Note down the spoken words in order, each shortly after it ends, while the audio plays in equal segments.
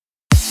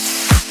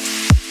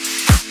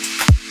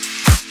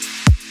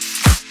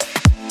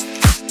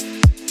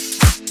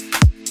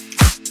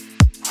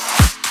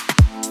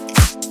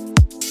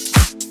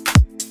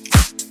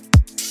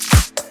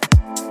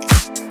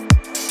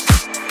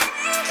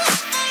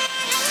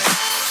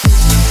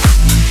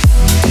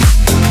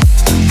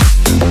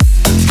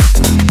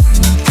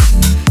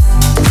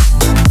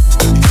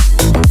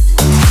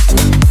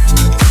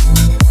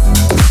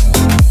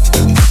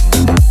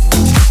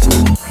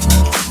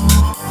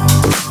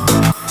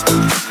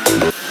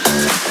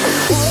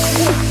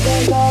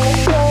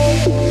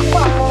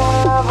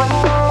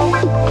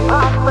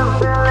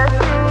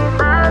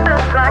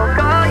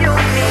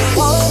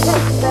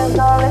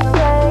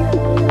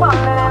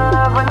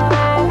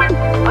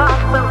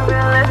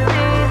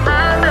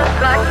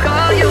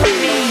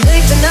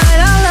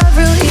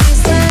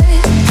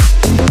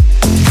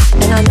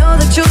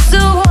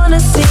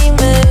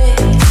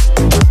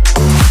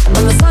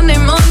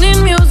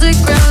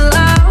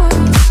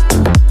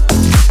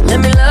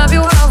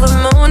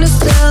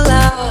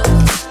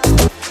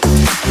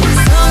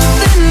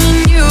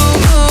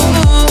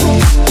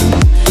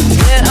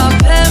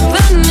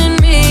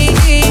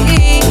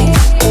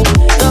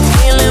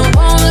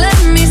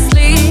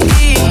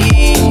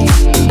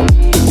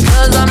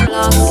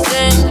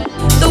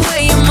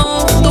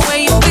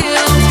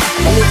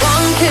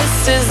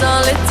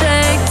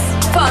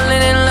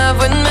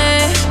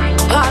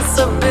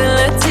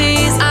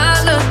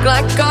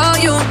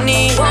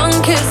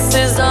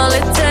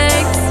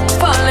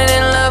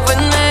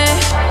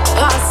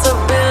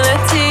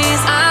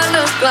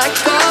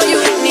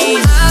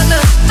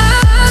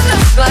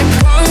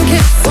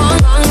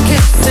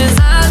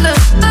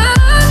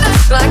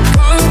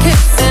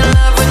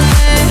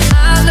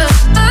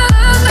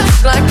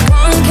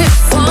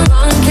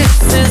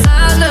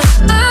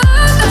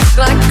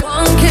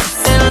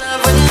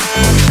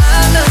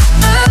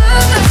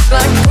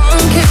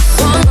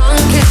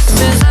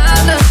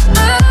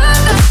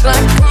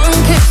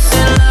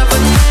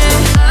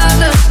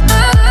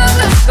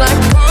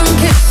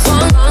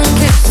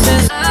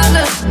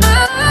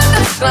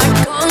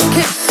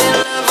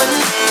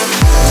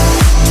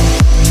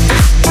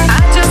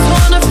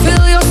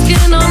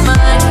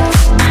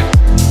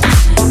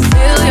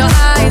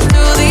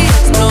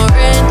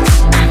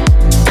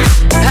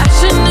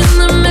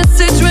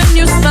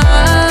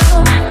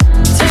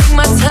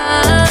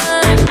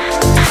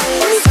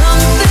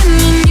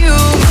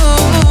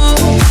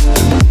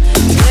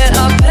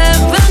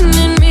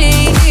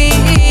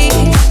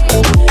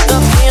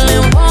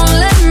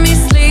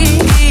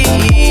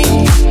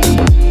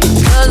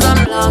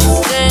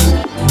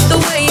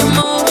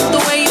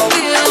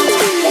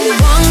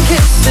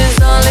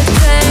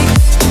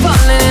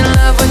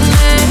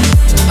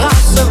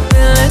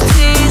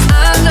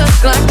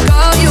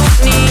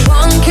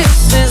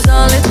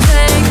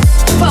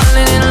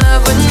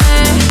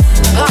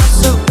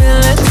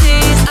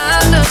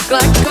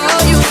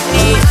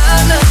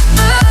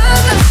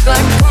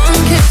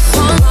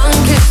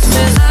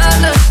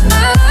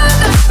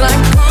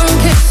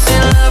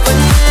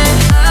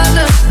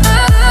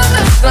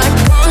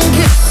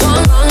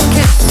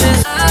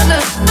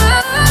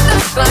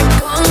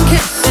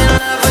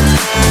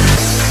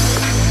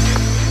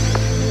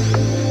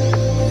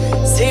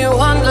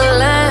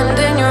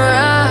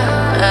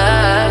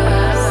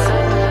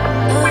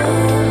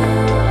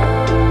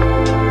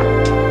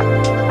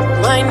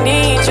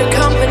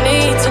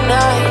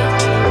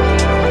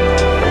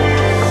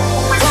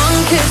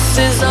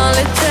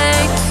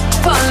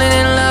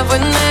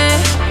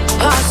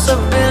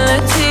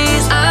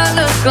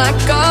look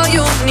like all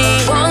you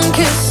need. One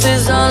kiss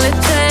is all it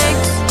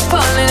takes.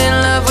 Falling in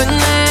love with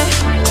me.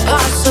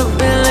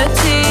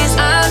 Possibilities.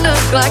 I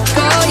look like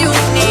all you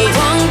need.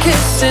 One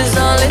kiss is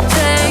all it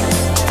takes.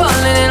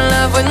 Falling in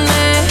love with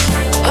me.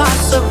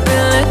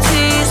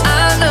 Possibilities.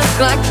 I look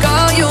like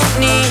all you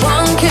need.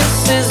 One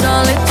kiss is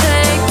all it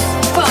takes.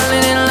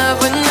 Falling in love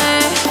with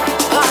me.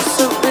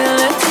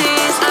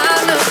 Possibilities.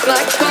 I look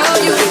like all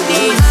you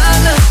need. I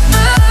look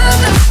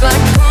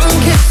like one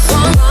kiss.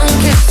 One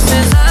kiss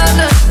is I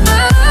look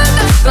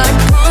like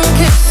one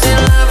kiss in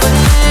love with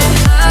me.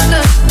 I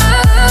look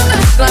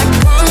like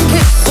one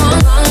kiss.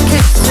 One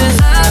kiss is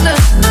I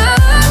look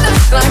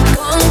like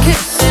one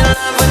kiss in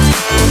love with me.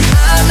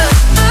 I look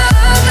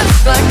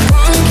like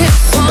one kiss.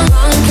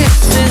 One kiss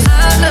is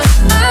I look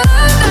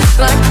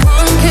like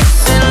one kiss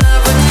in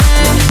love with me.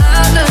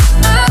 I look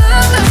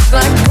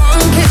like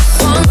one kiss.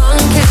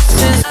 One kiss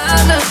is I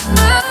look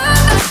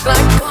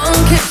like one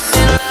kiss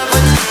in love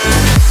with me.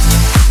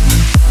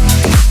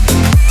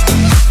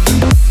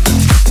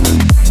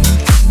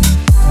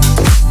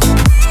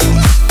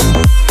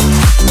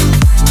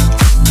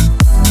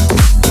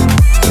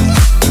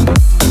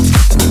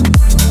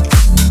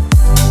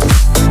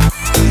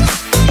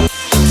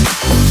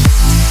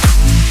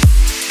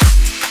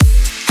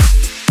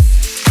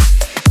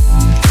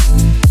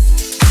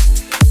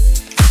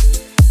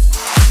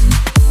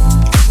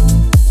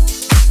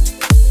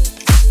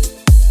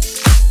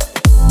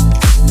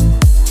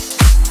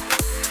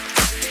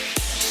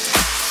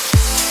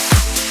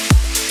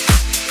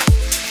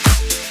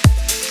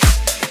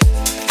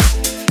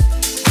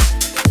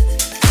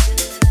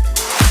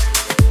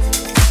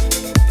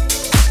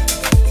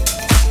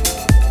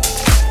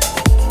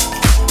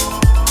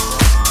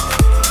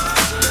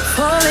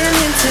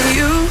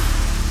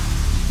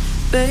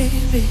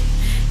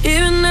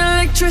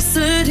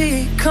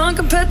 Can't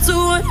compare to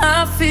what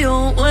I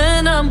feel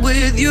when I'm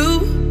with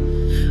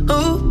you.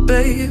 Oh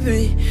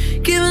baby,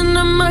 giving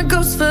up my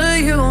ghost for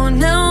you.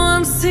 Now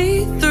I'm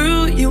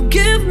see-through. You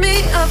give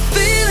me a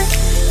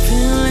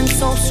feeling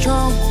so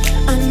strong.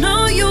 I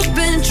know you've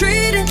been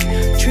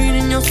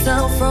treating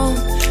yourself wrong.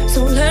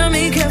 So let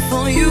me care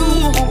for you.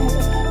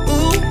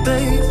 Ooh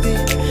baby,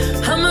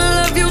 I'ma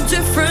love you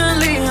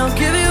differently. I'll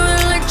give you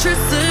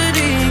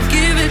electricity,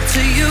 give it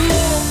to you.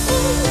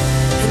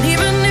 And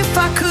even if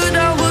I could,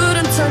 I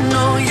wouldn't turn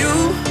on you.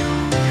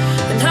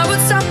 And I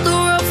would stop the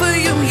world for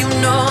you. You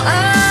know I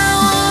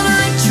wanna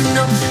let you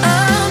know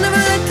I'll never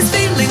let this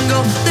feeling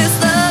go. This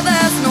love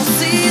has no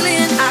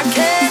ceiling, I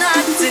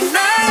cannot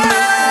deny.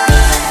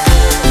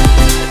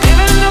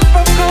 Even if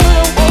I could,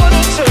 I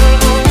wouldn't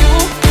turn on you.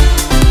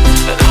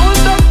 And I would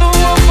stop the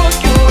world for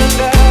you. And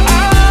I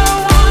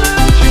wanna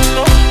let you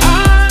know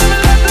I'll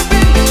never let the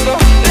feeling go.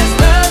 This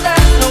love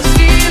has no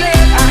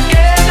ceiling, I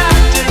cannot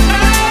deny.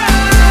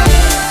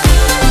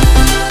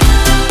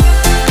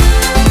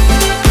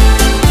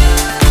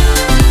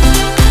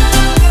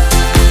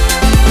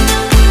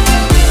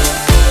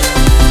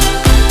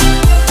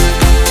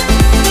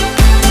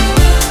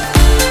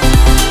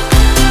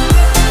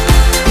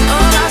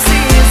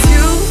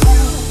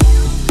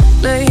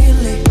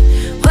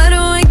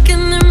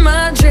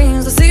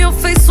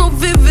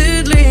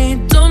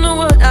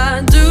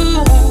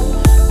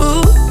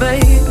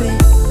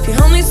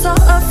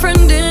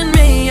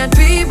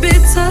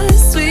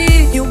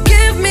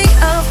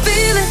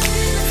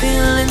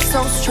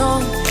 So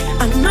strong.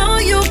 I know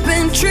you've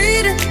been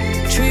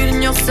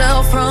treating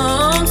yourself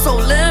wrong. So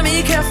let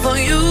me care for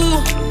you.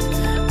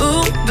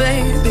 Ooh,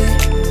 baby,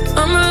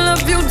 I'ma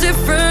love you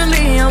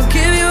differently. I'll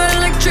give you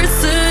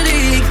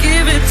electricity,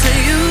 give it to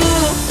you.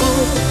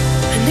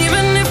 And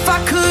even if I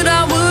could,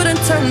 I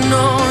wouldn't turn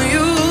on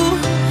you.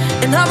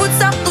 And I would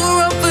stop the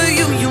world for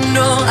you. You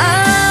know I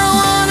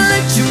wanna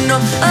let you know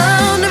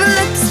I'll never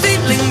let this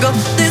feeling go.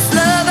 This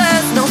love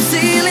has no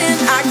ceiling,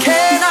 I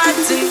cannot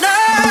deny.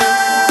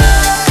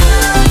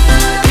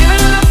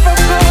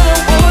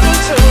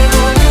 Turn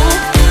on you,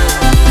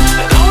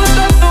 and I would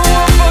stop the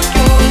world for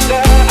you and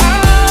I.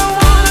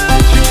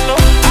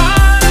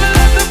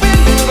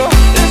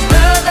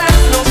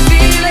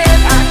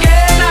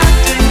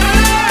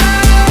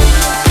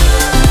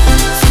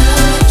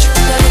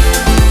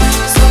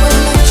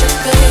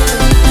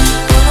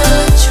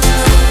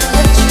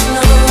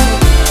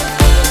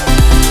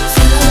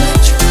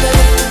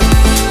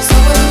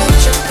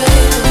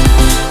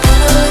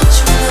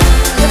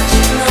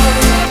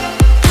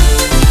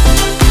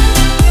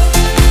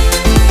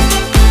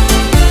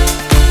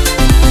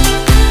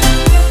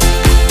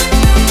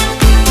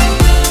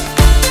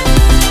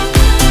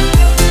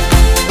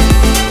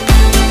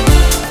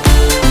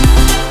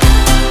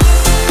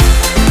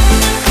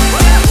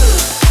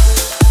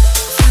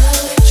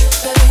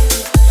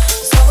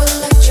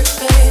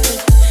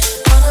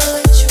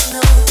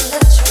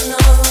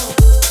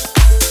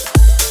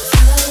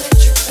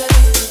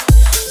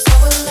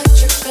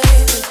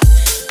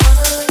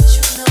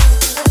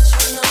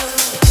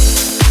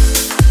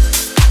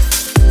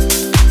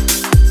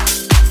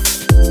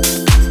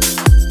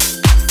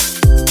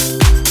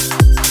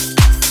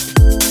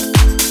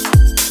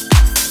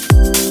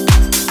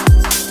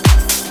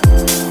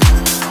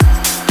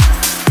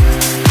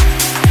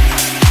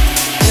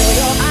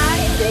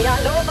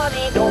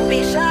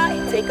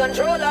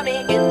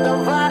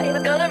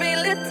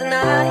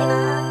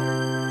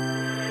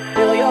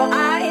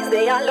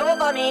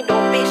 over me,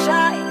 don't be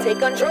shy. Take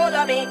control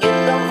of me, get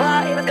the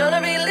vibe. It's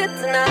gonna be lit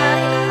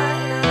tonight.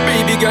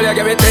 Baby girl, you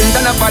give me 10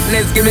 ton of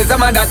fatness, give me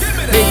some of that.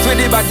 Mix with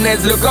the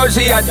badness, look how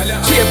she had.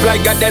 Shape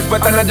like a death,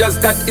 but not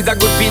just that. It's a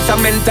good piece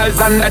of mentals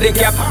under the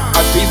cap.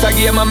 A piece of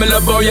game, and me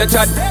love how you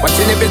chat.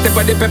 Watching every step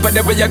of the pepper,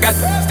 the way you got.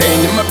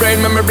 Staying in my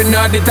brain, memory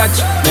not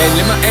detached.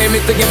 Mainly my aim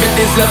is to give it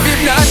this love.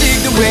 If not dig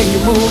the way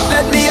you move,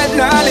 let me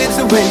acknowledge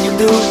the way you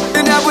do.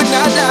 Then I would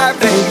not lie,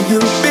 baby, you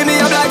beat me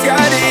up like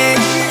I did.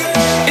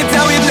 It's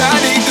how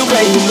hypnotic the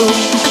way you move.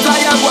 That's why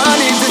I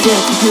wanted to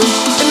get to you.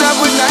 And I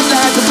would not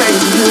lie to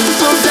baby you.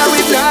 So how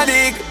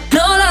hypnotic.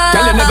 No lie.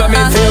 Tell you never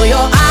mean. Feel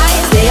your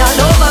eyes, they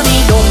all over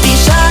me. Don't be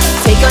shy.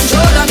 Take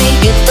control of me.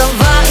 Get the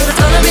vibe. It's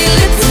gonna be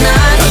lit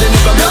tonight.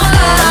 No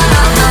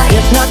lie.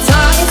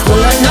 Hypnotize.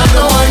 Pull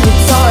another one.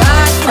 It's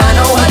alright. I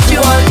know what you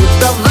want. It's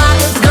the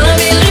vibe. It's gonna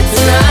be lit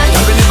tonight.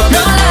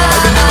 No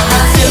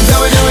lie. Here's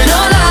how we do it.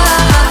 No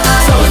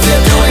lie. So it's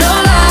here to it. No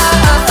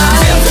lie.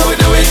 Here's how we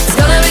do it. It's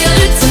gonna be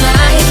lit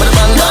tonight.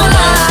 No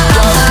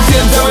lie.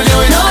 Here's how we do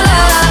it. No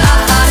lie.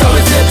 So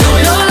it's here to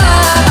it. No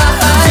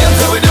lie. Here's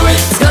how we do it.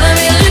 It's gonna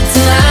be lit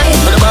tonight.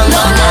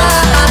 No lie.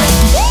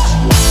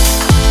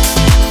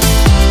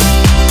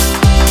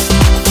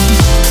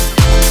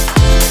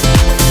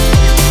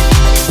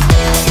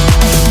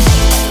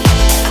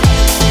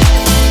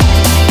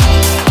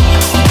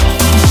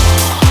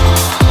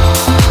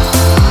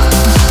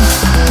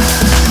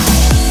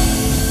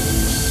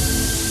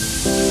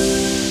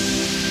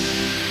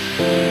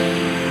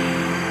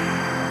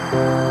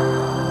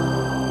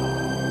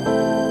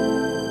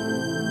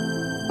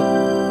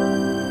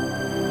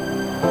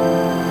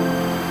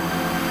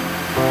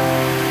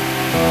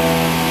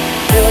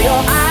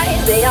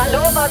 They all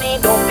over me,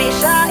 don't be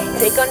shy.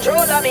 Take control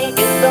of me,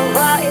 get the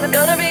vibe. It's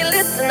gonna be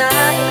lit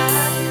tonight.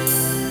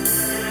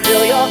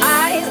 Feel your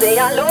eyes, they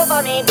all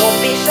over me, don't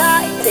be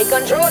shy. Take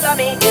control of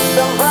me, get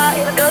the vibe.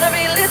 It's gonna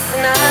be lit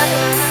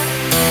tonight.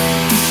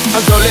 I'm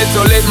so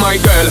lit, my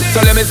girl.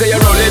 So let me say you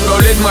roll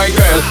it, my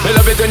girl. We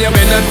love it when you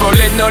bend and fold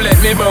it. Now let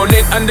me bone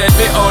it and let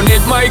me own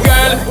it, my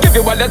girl. Give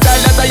you all the style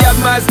that I have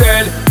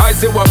mastered. I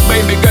say what,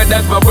 baby girl,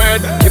 that's my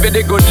word. Give it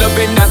the good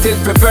loving that is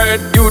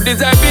preferred. You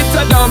deserve it,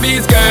 so don't be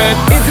scared.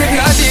 It's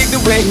hypnotic the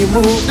way you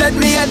move. Let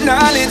me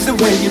acknowledge the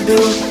way you do.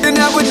 Then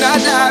I would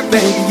not lie,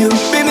 baby, you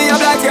beat me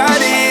up like I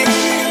did.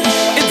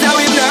 It's how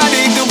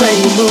hypnotic the way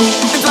you move.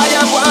 That's why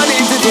I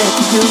wanted to get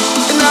to you.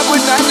 And I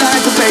would not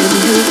lie to baby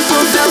you.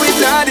 So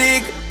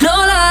hypnotic. No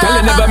lie. Tell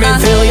you never mean.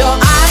 Feel your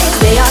eyes,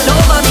 they all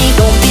over me.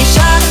 Don't be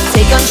shy.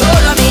 Take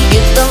control of me.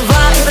 Get the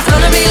vibe. It's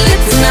gonna be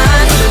lit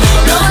tonight.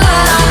 No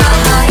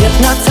lie.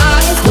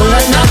 Hypnotize. Pull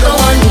another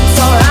one.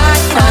 It's alright.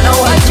 I know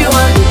what you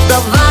want. It's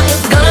the vibe.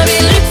 It's gonna be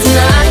lit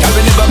tonight.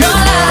 No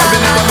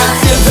lie.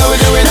 Here's how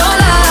we do it. No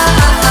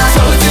lie.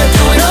 So it's here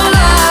to it. No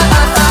lie.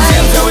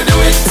 Here's how we do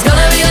it. It's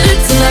gonna be lit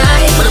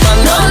tonight.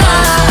 No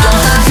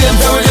lie. Here's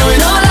how we do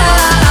it. No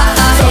lie.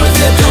 So it's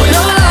here to it.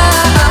 No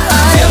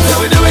lie. Here's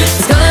how we do it.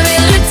 It's gonna be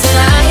lit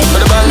tonight.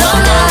 No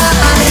lie.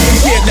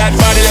 Shake that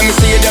body, let me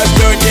see you just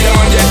do it till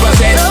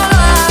 100%.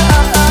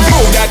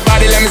 Move that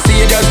body, let me see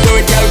you just do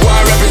it, girl, go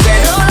and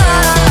represent.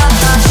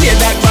 Shake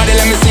that body,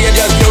 let me see you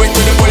just do it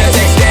to the fullest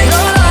extent.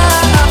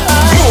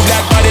 Move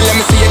that body, let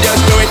me see you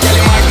just do it, girl,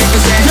 you're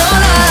magnificent.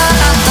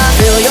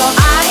 Feel your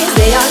eyes,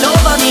 they all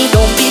over me.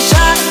 Don't be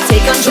shy,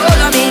 take control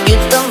of me.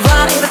 Get the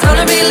vibe, it's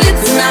gonna be lit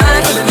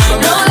tonight.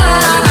 No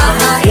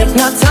lie,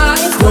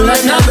 hypnotize, pull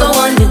another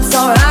one. It's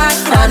alright,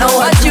 I know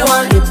what you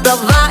want. It's the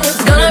vibe,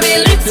 it's gonna be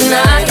lit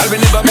tonight.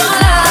 No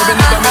lie,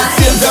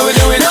 Here's how we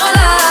do it. no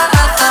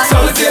lie, So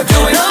it's here to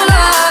it. no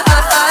lie.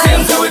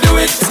 Here's how we do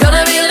it. It's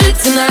gonna be lit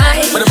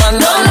tonight. With a bang,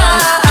 No bang,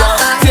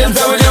 bang. Here's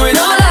how we do it.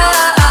 no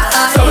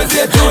lie, So it's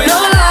here to it. no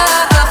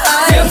lie.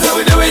 Here's how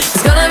we do it.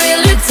 It's gonna be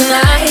lit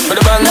tonight.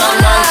 With a bang, No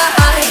bang,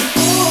 bang.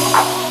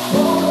 lie.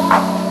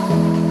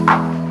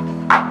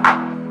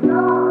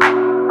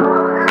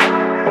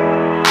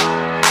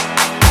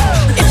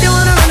 If you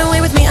wanna run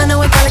away with me, I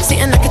know a galaxy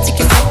and I can take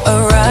you for a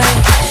ride.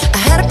 I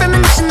had a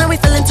premonition that we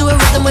fell into a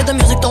rhythm where the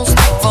music don't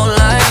stop for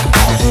life.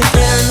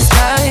 Glitter in the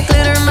sky,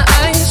 glitter in my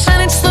eyes,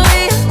 shining just the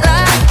way you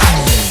like.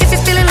 If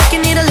you're feeling like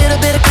you need a little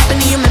bit of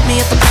company, you met me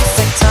at the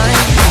perfect time.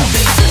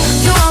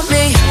 You want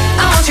me,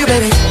 I want you,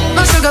 baby.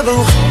 My sugar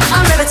boo,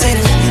 I'm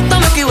levitating. The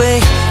Milky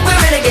Way, we're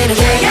renegading.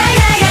 Yeah, yeah,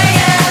 yeah, yeah,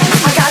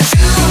 yeah. I got you.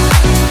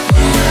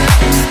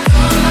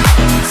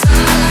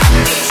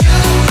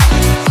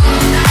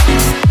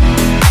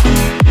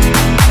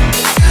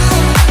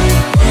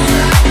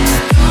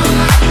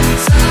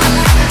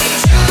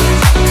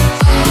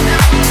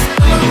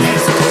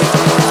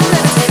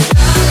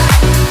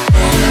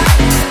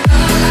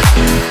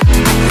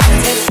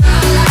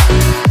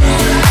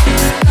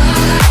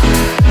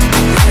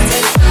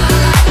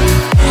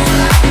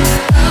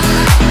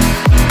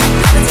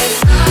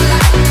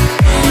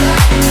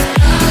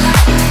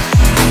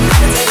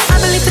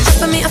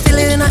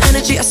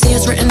 I see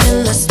it's written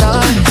in the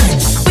stars.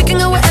 We can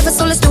go wherever,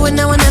 so let's do it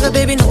now or never,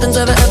 baby. Nothing's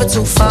ever, ever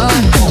too far.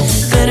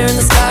 Glitter in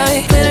the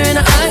sky, glitter in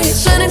the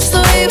eyes, shining just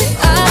the way we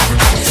are.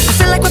 I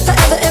feel like we're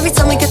forever every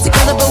time we get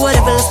together, but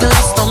whatever, let's get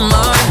lost on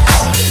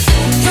Mars.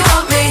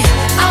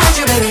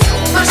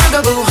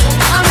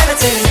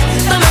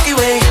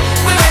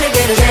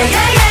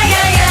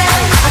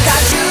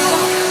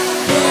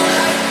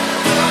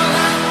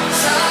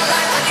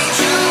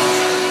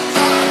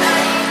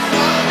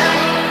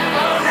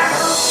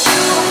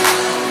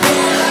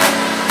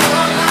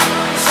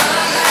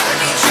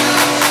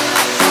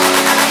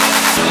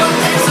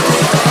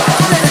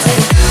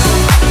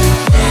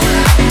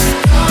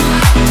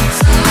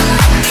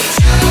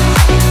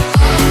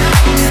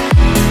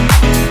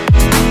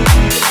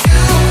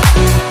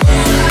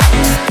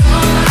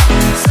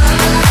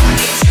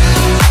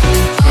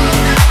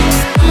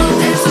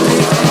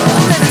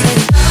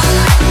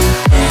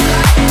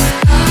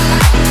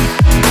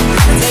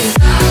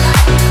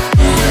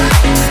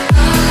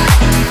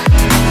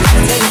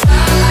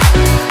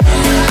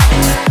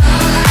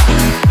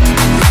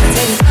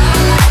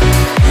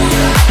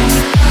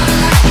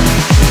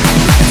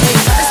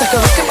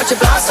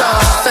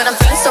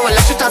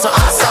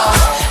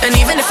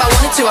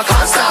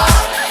 blast off.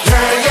 Yeah,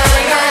 yeah,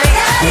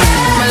 yeah,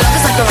 yeah. My love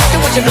is like a rocket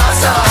with your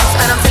blast off,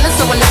 and I'm feeling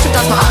so electric,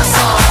 that's my ass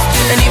off.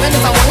 And even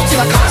if I wanted to,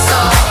 I can't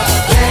stop.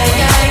 Yeah,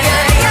 yeah,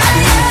 yeah,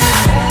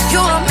 yeah. You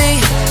want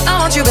me, I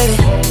want you, baby.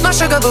 My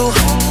sugar boo,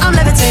 I'm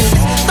levitating.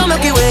 The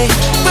Milky Way,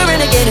 we're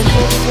renegading.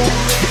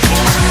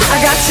 I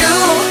got you,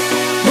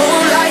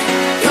 moonlight,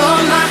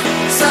 you're my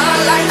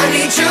starlight. I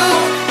need you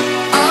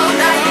all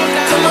night.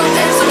 Come on,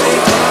 dance with me.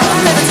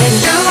 I'm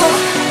levitating. You,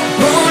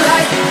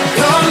 moonlight,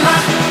 you're my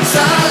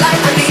starlight.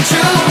 I need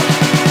you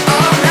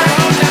all night.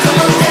 Come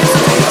on, dance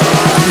with me.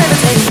 I'm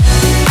levitating.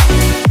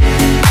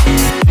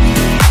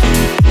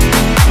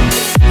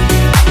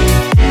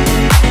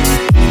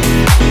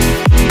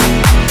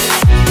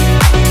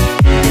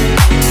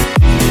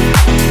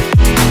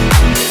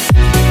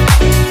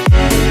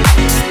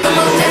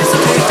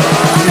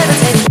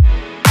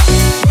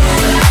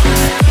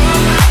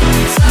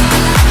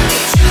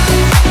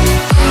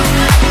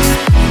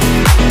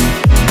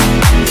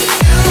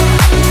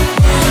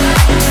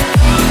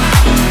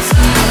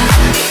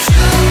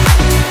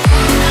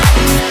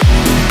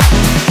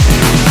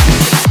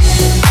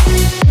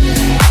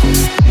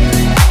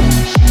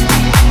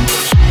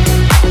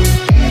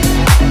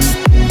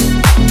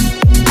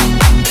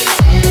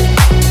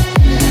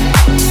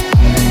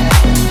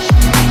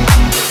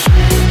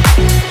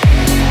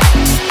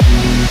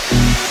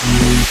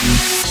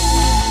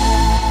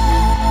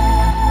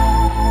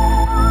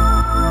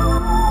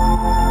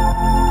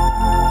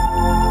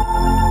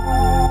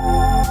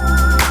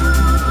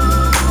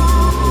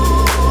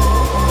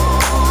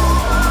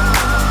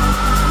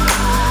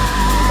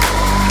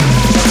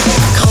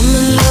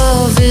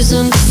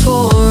 Isn't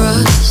for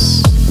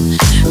us.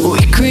 We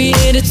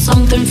created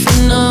something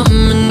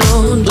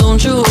phenomenal.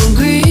 Don't you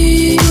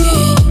agree?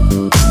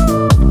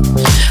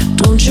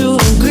 Don't you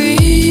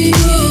agree?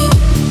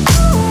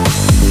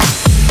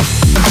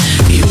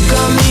 You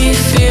got me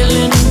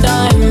feeling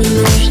diamond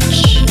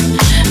rich.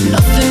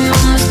 Nothing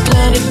on this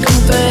planet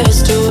compares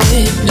to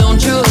it.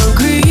 Don't you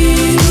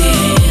agree?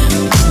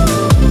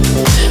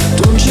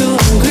 Don't you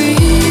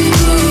agree?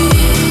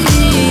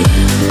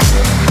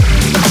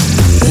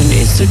 Who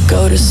needs to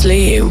go to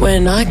sleep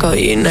when I got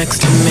you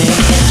next to me?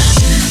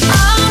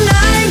 All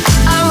night,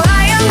 I'm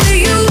right under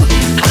you.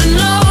 I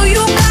know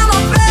you got my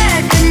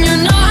back, and you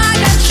know I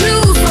got you.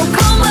 So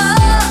come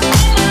up,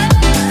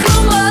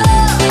 come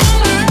up,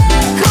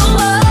 come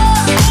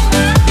up.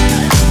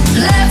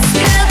 Let's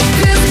get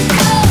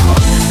physical.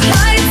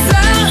 Lights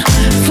out,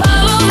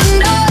 follow the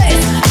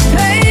noise.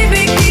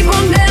 Baby, keep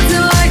on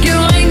dancing like you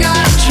ain't got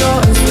a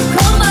choice. So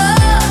come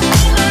up,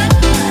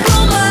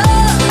 come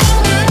up,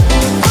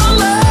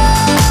 come up.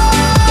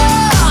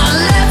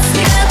 Let's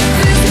get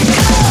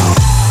physical.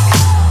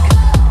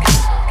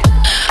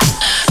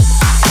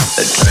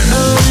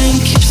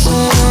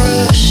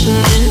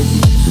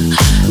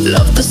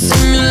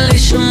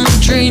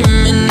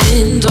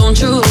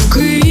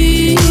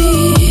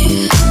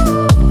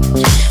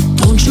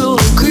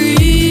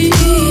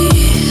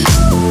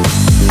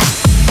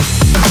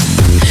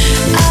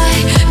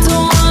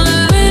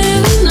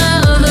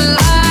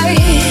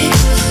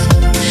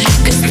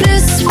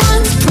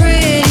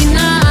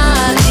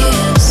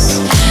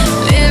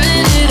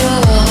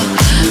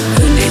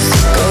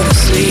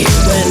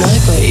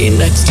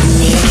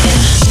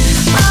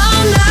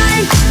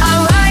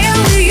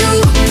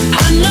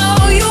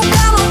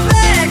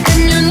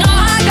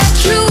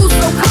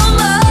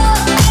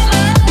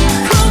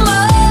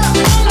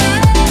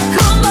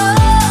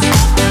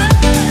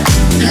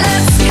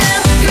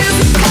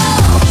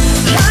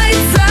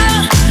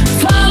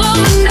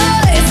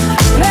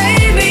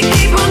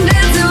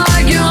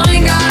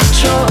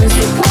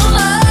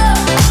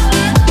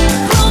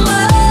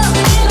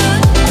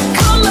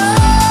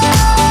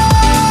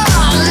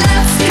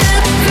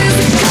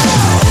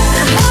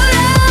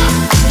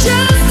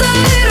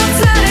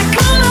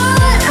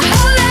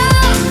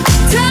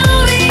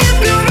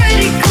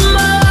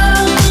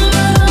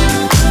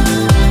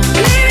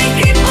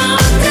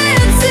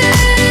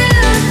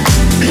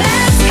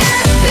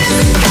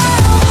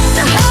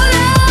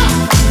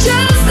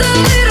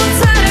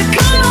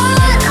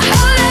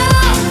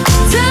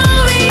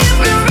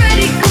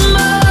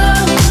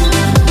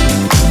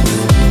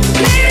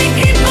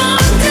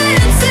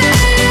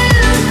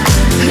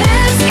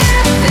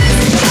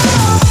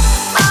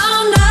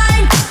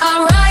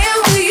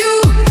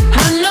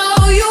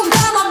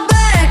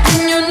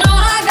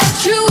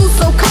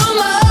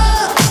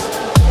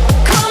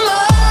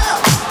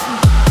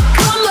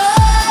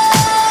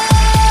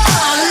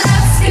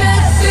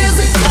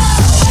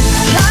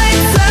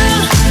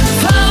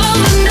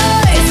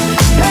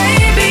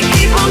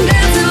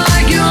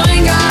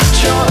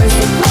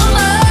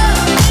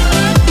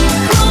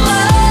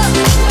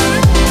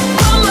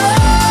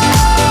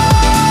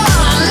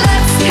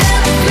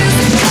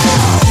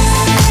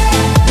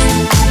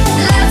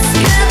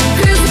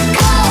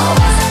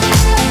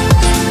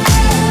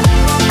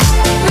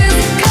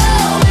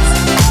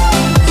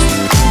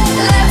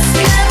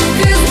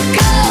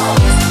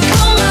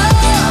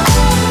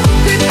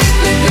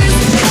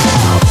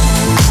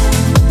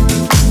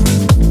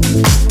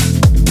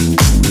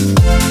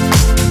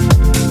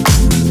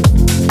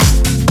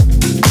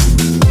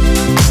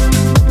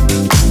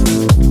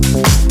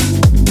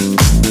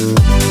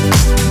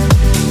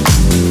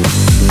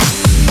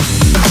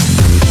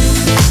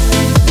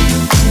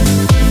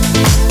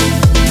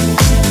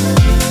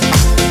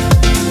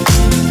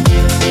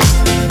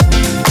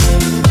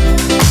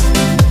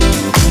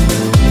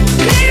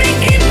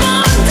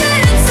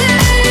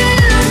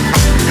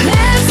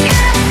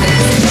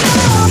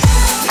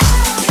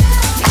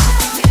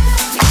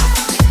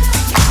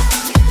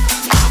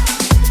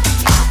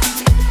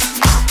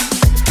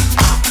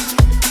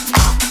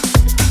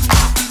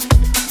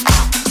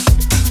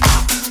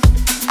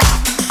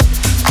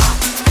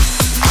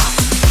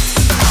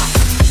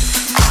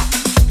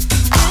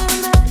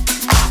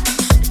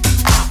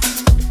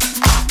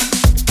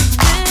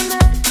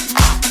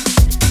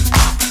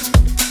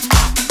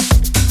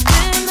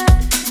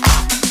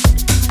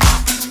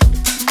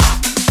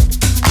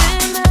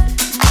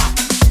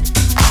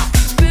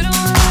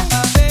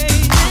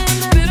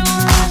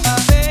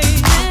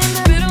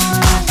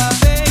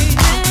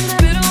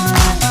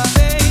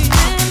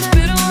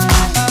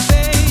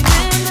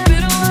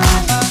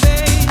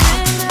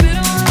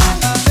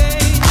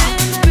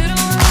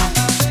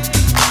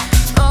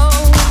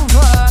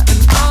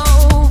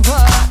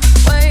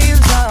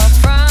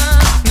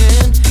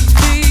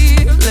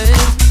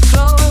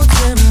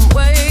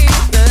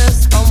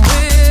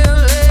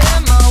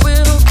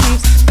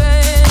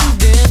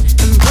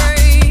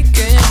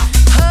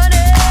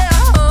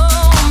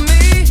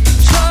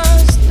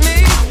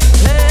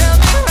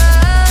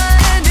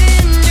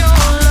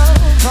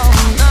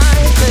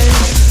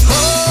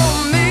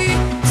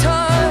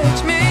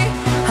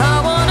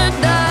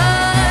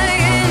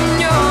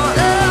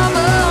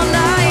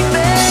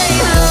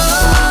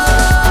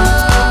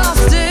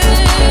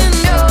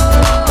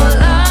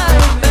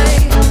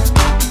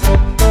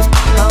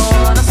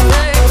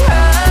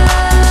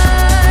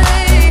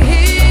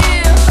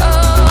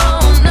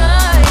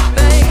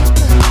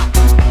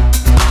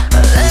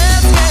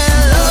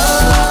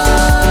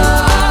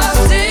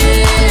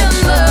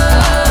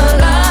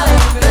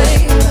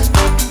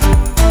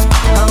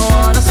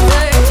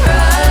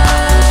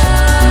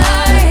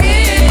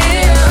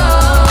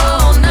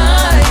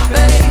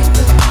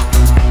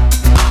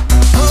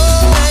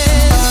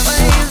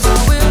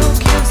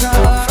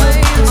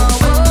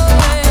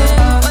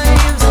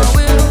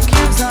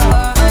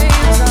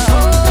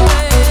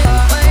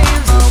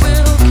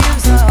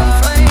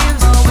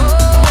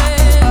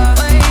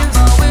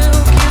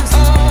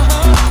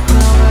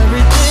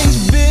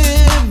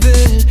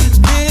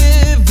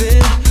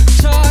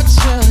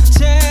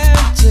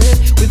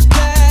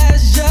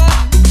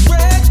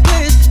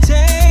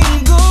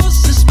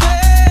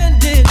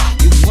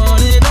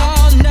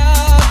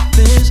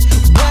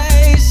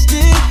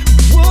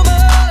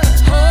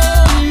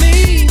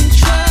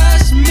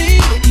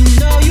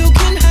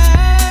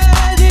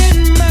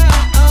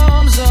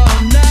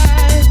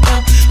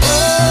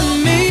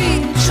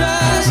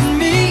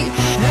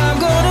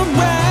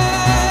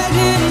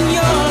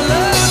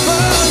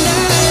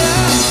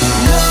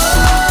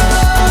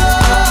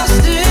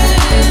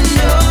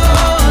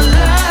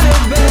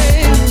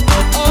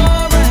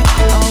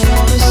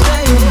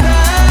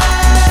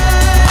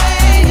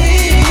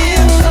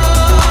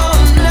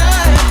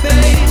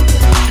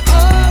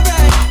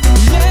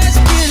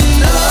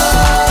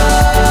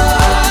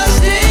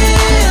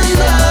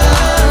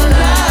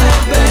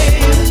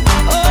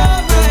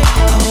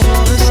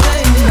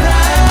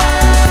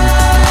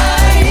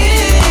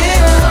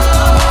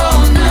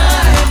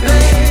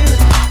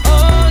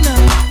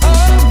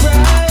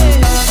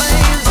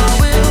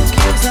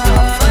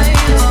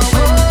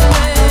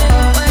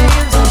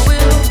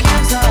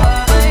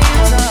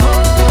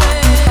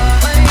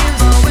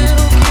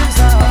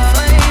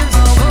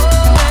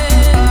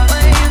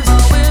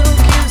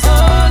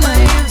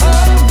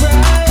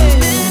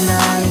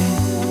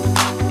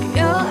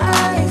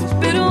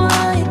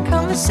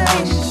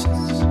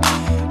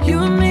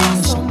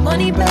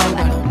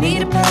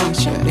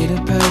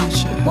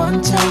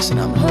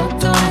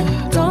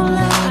 want, don't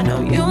lie, I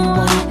know you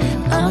want it.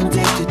 I'm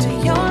addicted to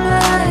your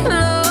light.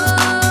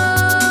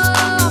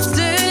 Lost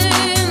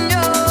in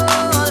your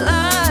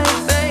light,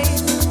 babe.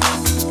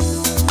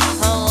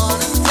 I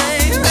wanna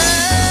stay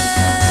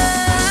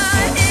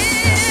right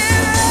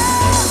here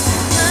all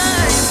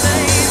night,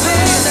 baby.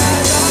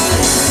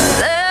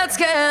 Let's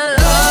get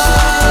lost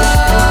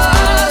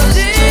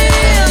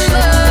in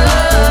the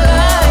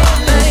light,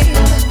 babe.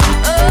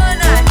 All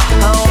night,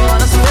 I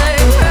wanna stay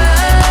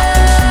right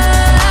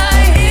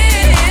here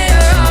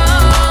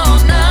all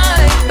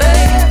night,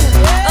 babe.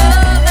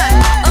 All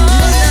night,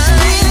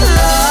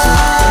 lost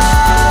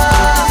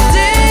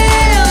in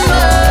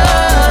the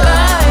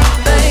light,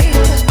 babe.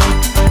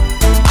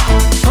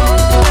 Oh,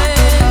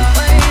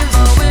 waves,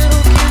 oh,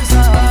 little keeps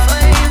our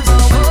flames.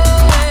 Oh,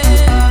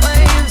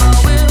 waves, oh,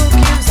 little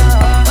keeps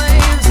our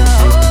flames.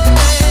 Oh,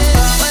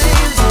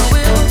 waves, oh,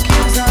 little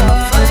keeps our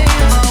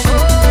flames.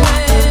 Oh,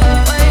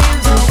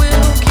 waves, oh,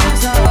 little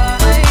keeps our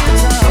flames.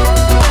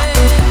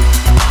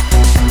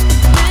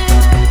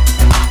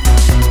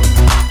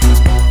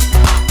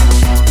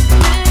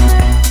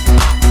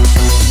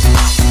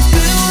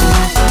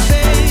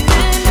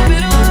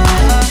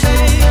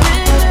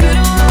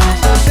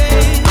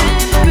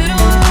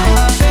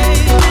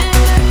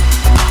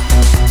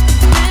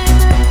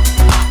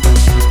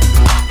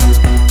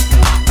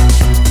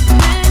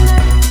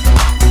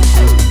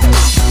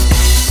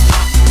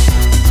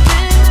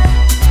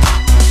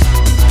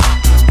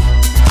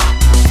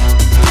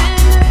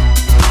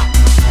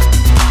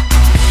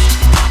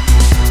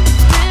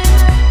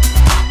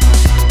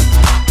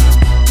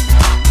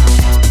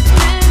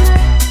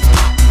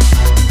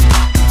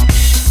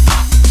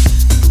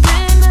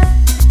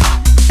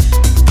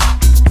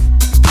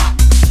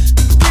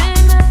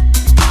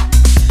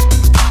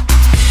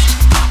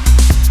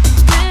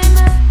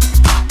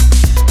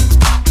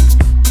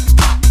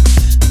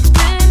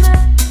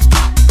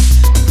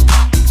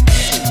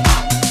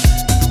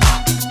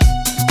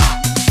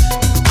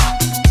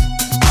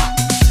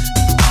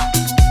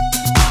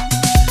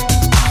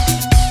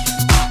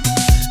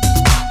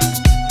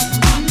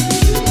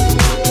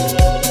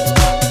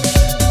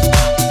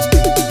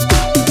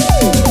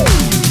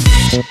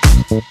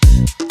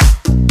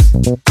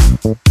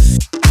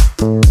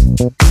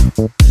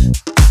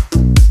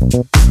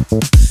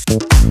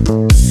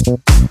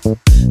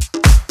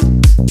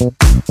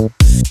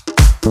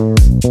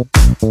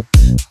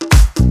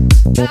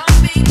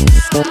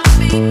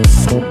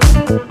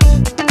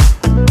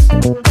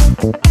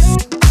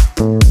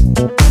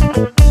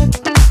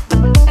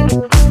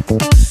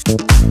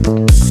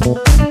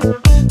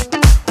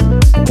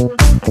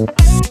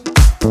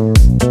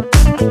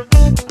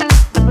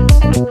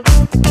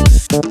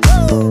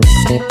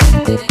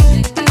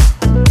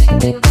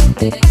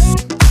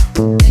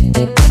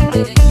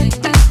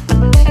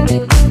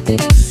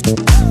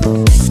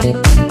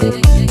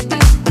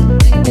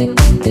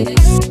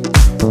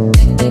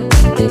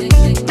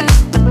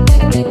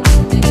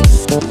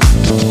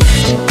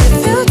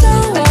 If you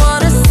don't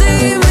wanna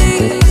see me,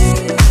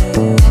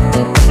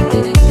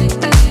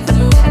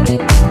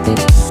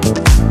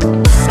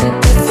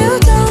 if you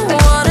don't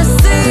wanna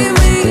see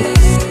me,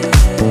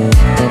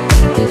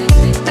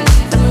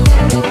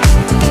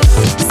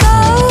 so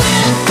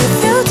if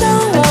you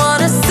don't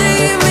wanna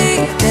see me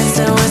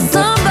dancing with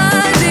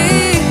somebody,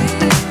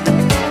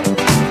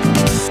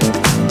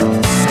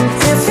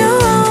 if you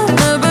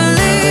wanna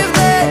believe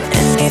that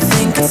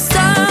anything could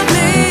stop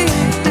me,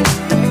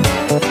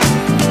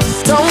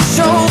 don't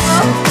show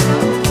up,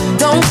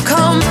 don't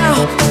come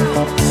out,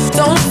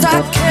 don't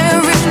start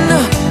caring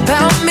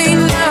about me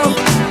now.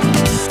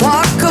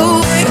 Walk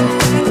away,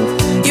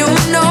 you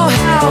know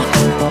how.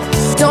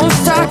 Don't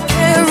start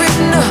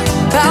caring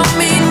about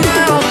me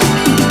now.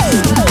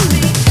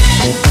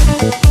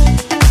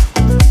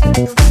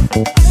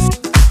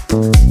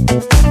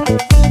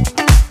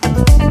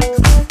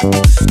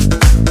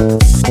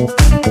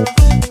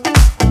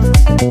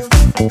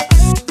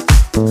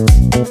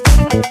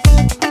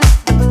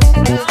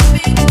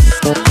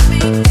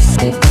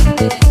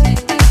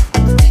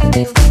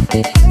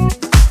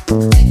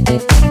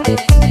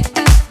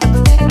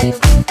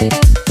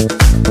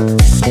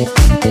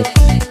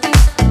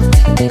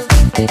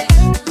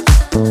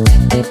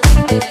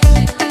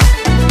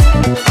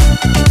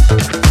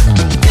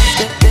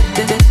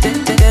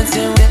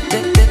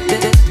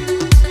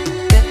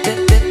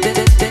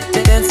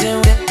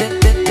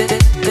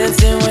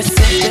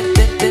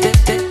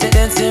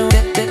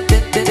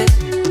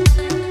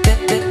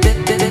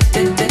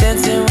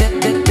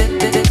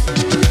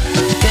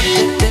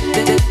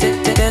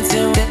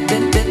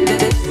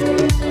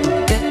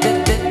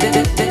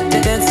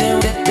 Dancing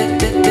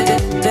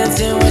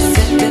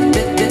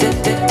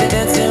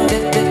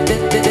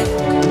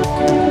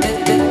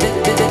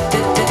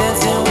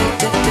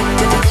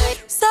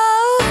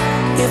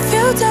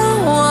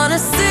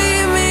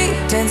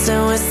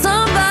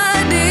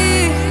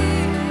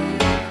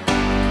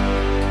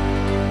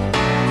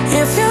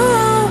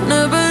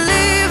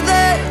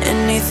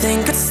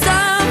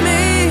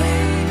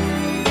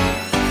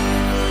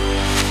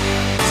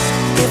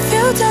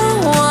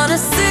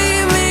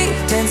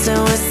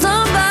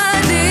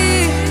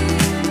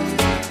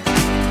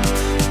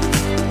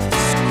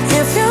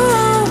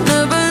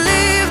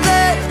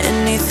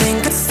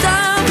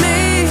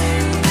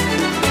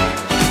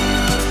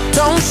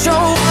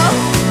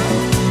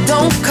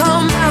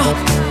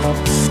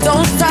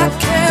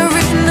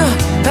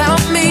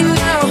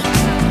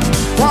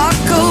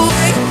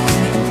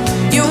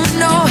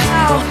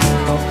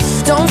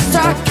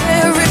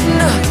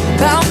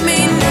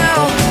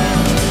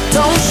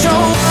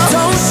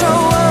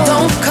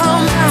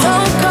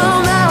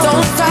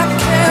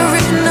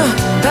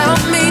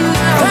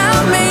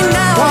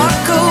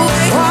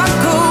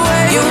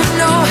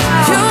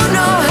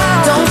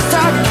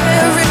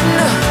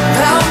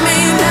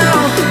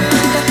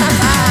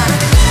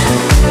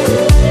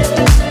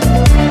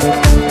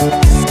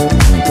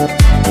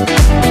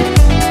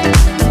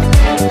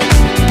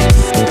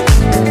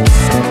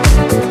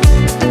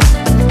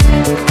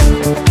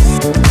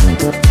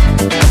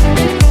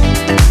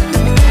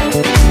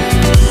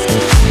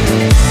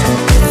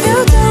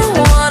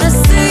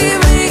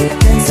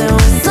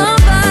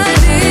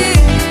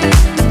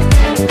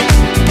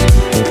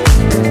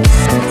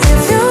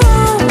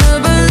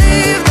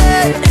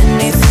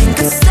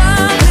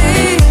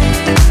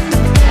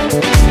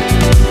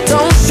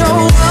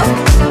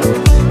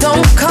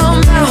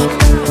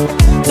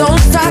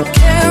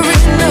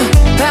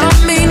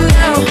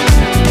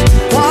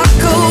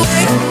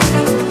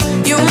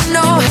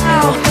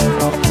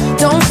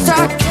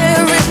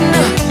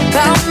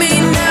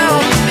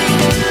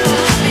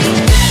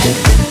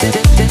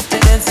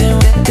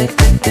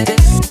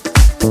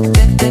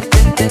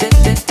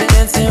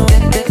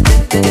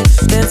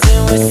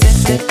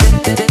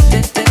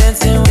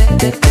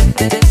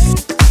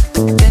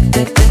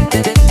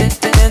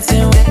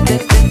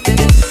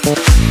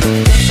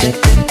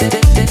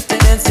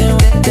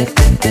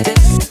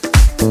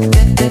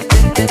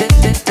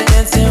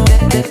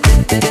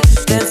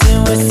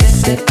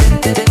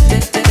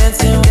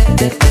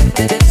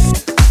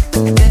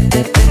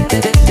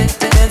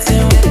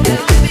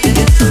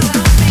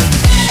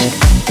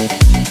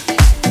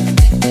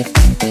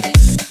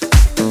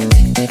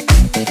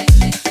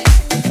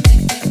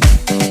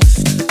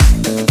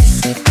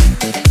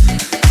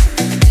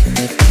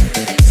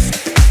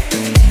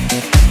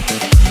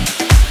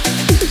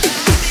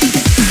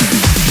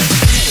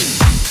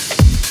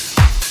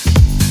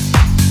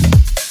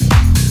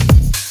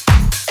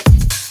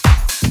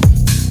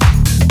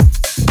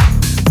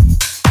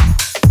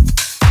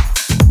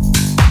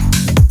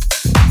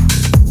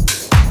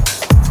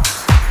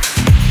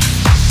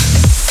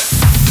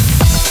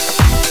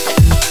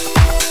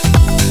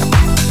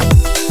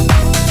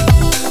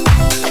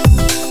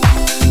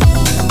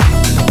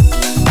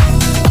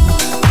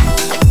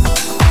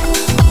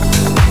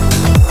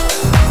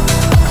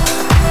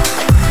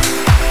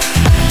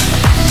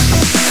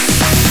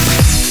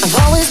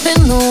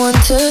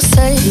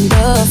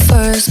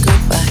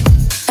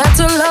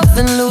to love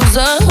and lose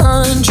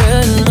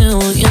 100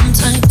 million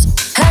times.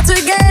 Had to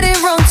get it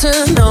wrong to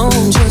know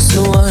just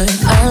what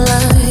I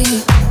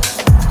like.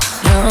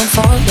 Now I'm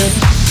falling.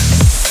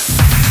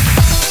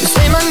 You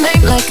say my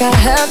name like I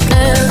have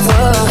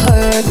never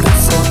heard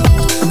before.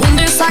 I'm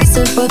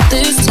indecisive, but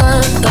this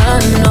time I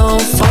know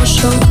for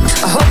sure.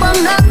 I hope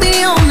I'm not the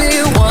only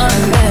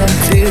one that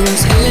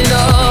feels it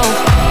all.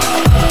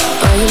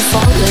 Are you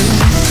falling?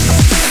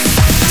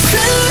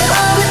 Center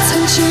of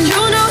attention,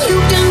 you know you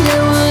can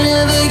get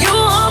whatever you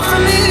want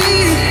from me.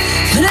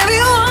 Whenever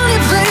you want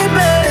it,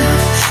 baby.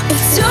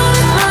 It's you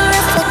and my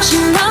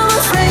reflection. I'm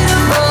afraid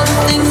of all the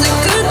things it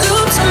could do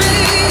to me.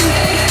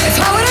 If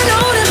I would've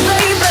known it,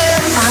 baby,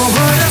 I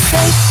would've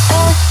stayed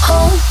at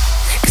home.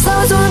 Cause I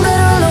was doing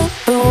better alone.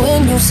 But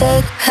when you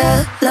said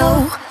hello,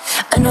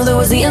 I knew that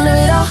was the end of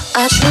it all.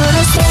 I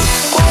should've stayed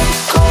at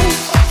home.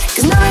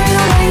 Cause now I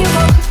know where you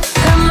go.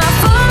 Am I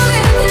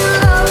falling in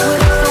love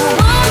with the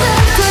one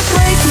that could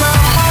break my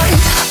heart?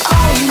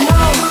 Oh no,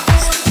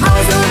 I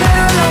was doing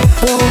better alone.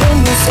 But when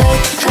you said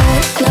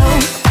hello,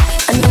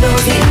 I knew that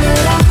was the end of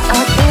it all. I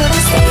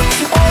should've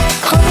stayed at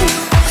home.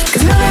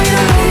 Cause now I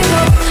know where you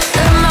go.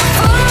 Am I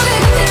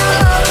falling in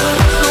love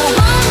with the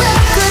one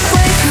that could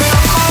break my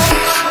heart?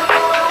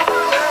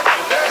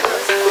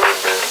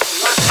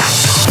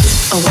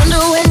 I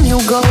wonder when you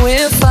go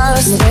if I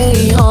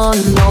stay on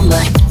all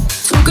night.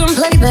 Who can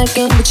play that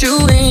game but you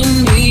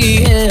and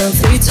me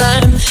every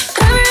time?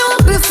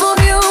 Everyone before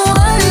you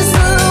was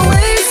a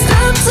waste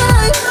of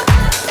time.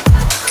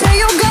 Yeah,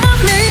 you got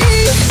me.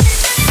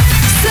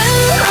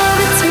 Center of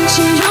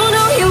attention, you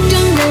know you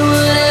can get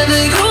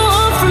whatever you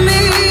want from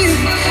me.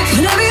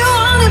 Whenever you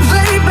want it,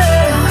 baby.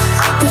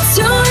 It's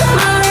you and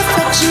my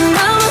reflection.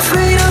 I'm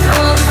afraid of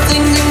all the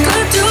things it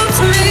could do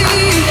to me.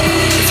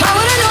 If I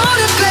would've known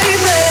it,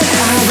 baby,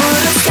 I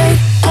would've stayed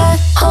at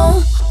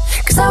home.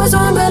 Cause I was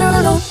doing better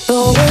alone.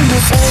 But when you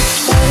said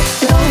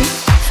hello,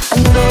 I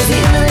knew that was the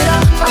end of it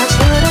all. I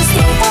should've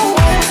stayed at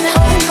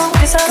home.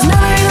 Cause now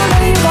I know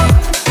where you go.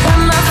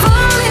 Am I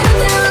falling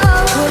in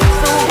love with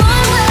the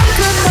one that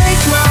could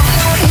break my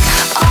heart?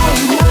 Oh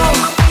no,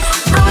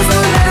 I was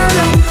doing better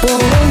alone. But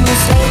when you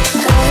said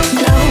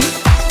hello,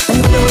 I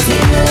knew that was the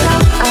end of it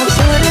all. I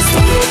should've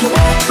stayed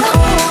at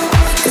home.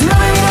 Cause now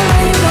I know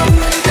where you go.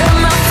 Am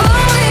I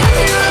falling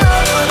in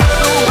love with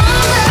the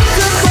one that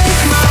could break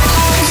my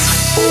heart?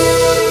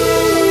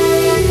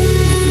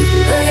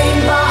 Break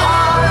my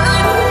heart.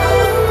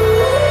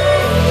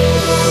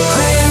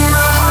 Break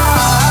my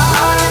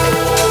heart.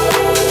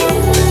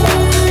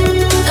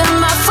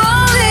 Am I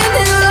falling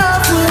in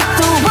love with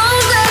the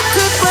one that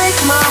could break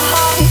my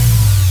heart?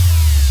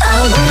 I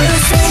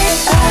would've stayed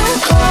at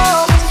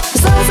home.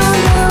 Cause I was on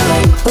the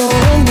way. But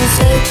when you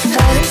said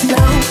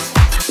hello,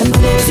 I knew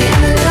that was the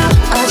end of it all.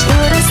 I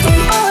should've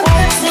stayed at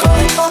home. Cause now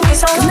I know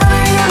where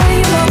you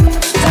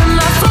go. Am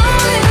I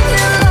falling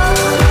in love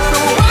with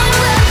the one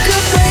that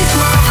could break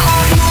my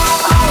heart?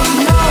 Oh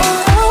no,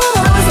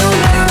 I was on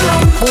better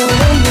alone. But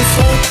when you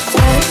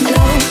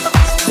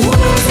said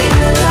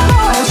hello,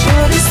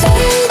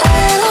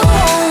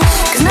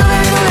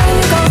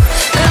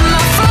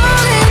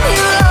 I knew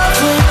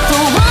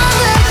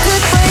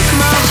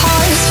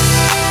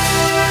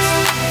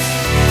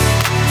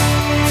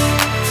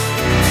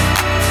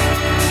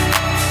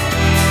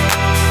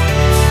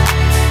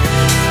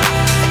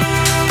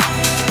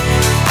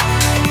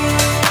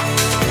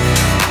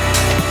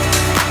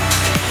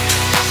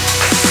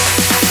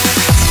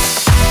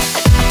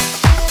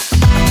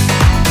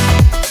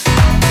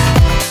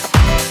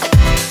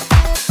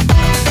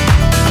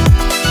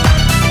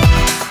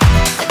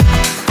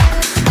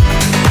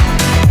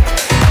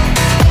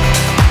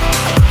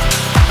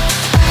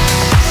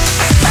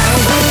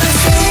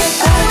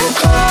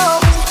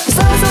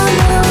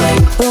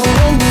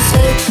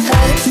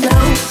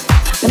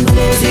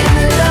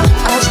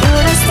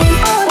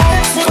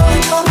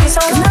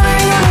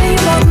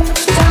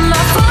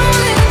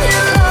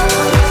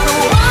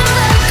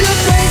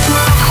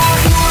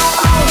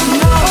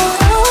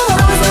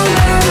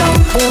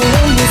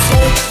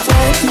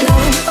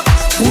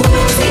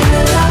that was the end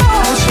of it all.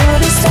 I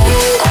should've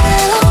stayed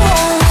at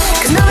home.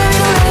 Cause now I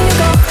know where you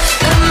go.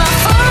 Am I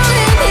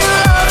falling in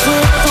love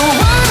with the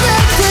one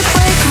that could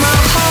break my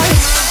heart?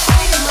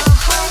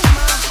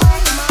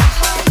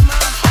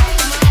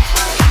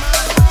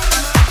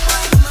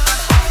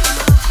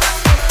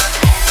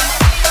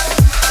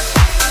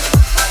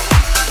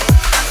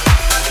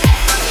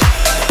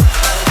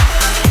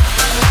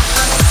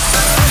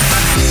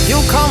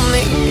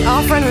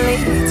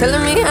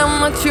 telling me how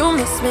much you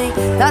miss me.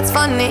 That's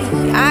funny,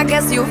 I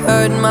guess you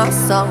heard my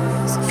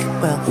songs.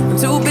 Well, I'm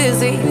too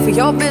busy for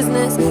your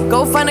business.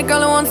 Go find a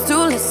girl who wants to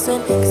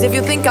listen. Cause if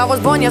you think I was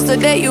born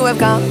yesterday, you have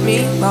got me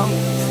wrong.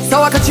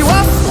 So I cut you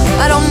off,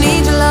 I don't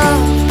need your love.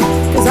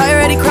 Cause I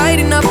already cried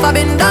enough, I've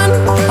been done.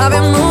 I've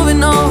been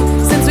moving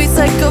on since we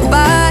said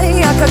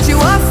goodbye. I cut you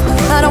off,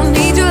 I don't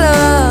need your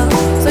love.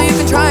 So you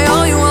can try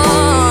all you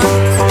want.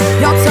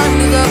 Your time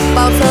is up,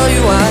 I'll tell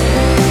you why.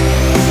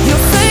 You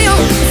say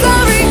you're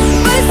sorry,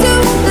 but it's too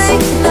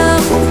late now.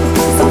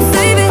 So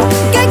save it,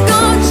 get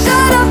gone, shut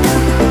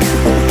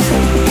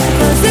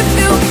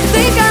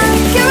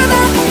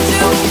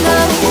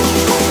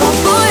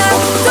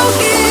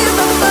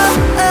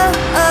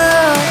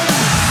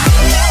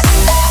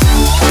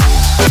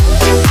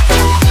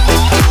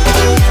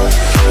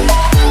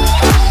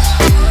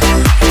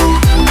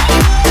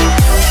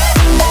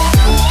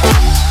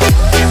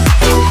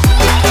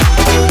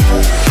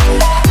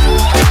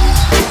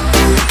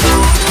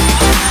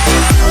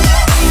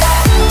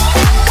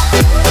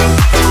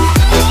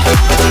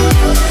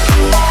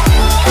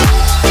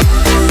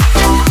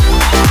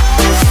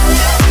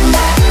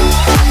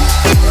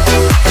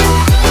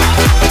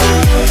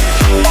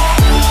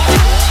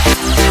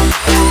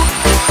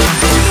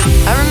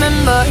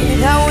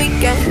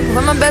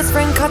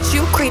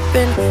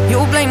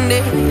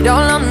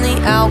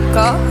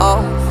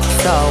alcohol.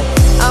 So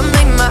I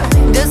made my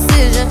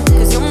decision,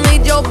 cause you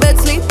made your bed,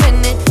 sleep in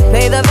it.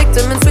 Play the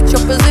victim and switch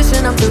your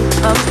position. I'm through,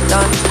 I'm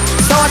done.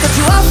 So I cut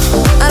you off,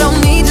 I don't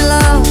need your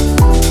love,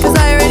 cause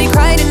I already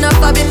cried enough,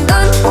 I've been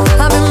done.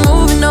 I've been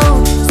moving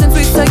on since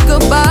we said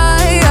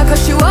goodbye. I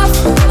cut you off,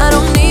 I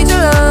don't need your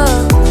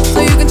love, so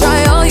you can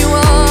try all you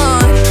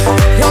want.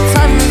 Your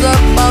time is up,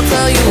 I'll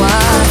tell you why.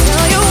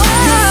 Tell you why.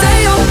 You say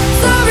you're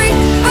sorry,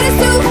 but it's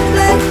too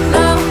late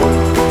now.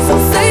 So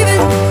save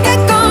it, get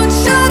gone,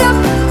 shut up.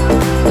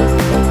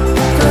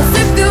 Cause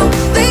if you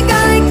think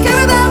I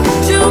care about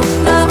you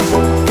now,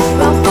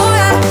 well boy,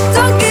 I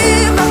don't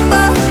give a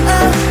fuck.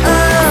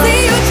 See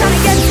you trying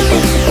to get to me,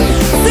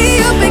 see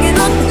you begging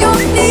on your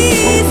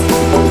knees.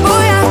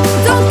 Boy, I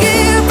don't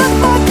give a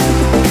fuck.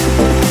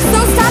 So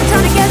stop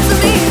trying to get to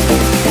me,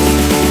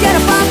 get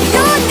up off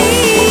your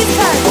knees.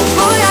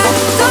 Boy, I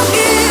don't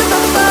give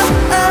a fuck.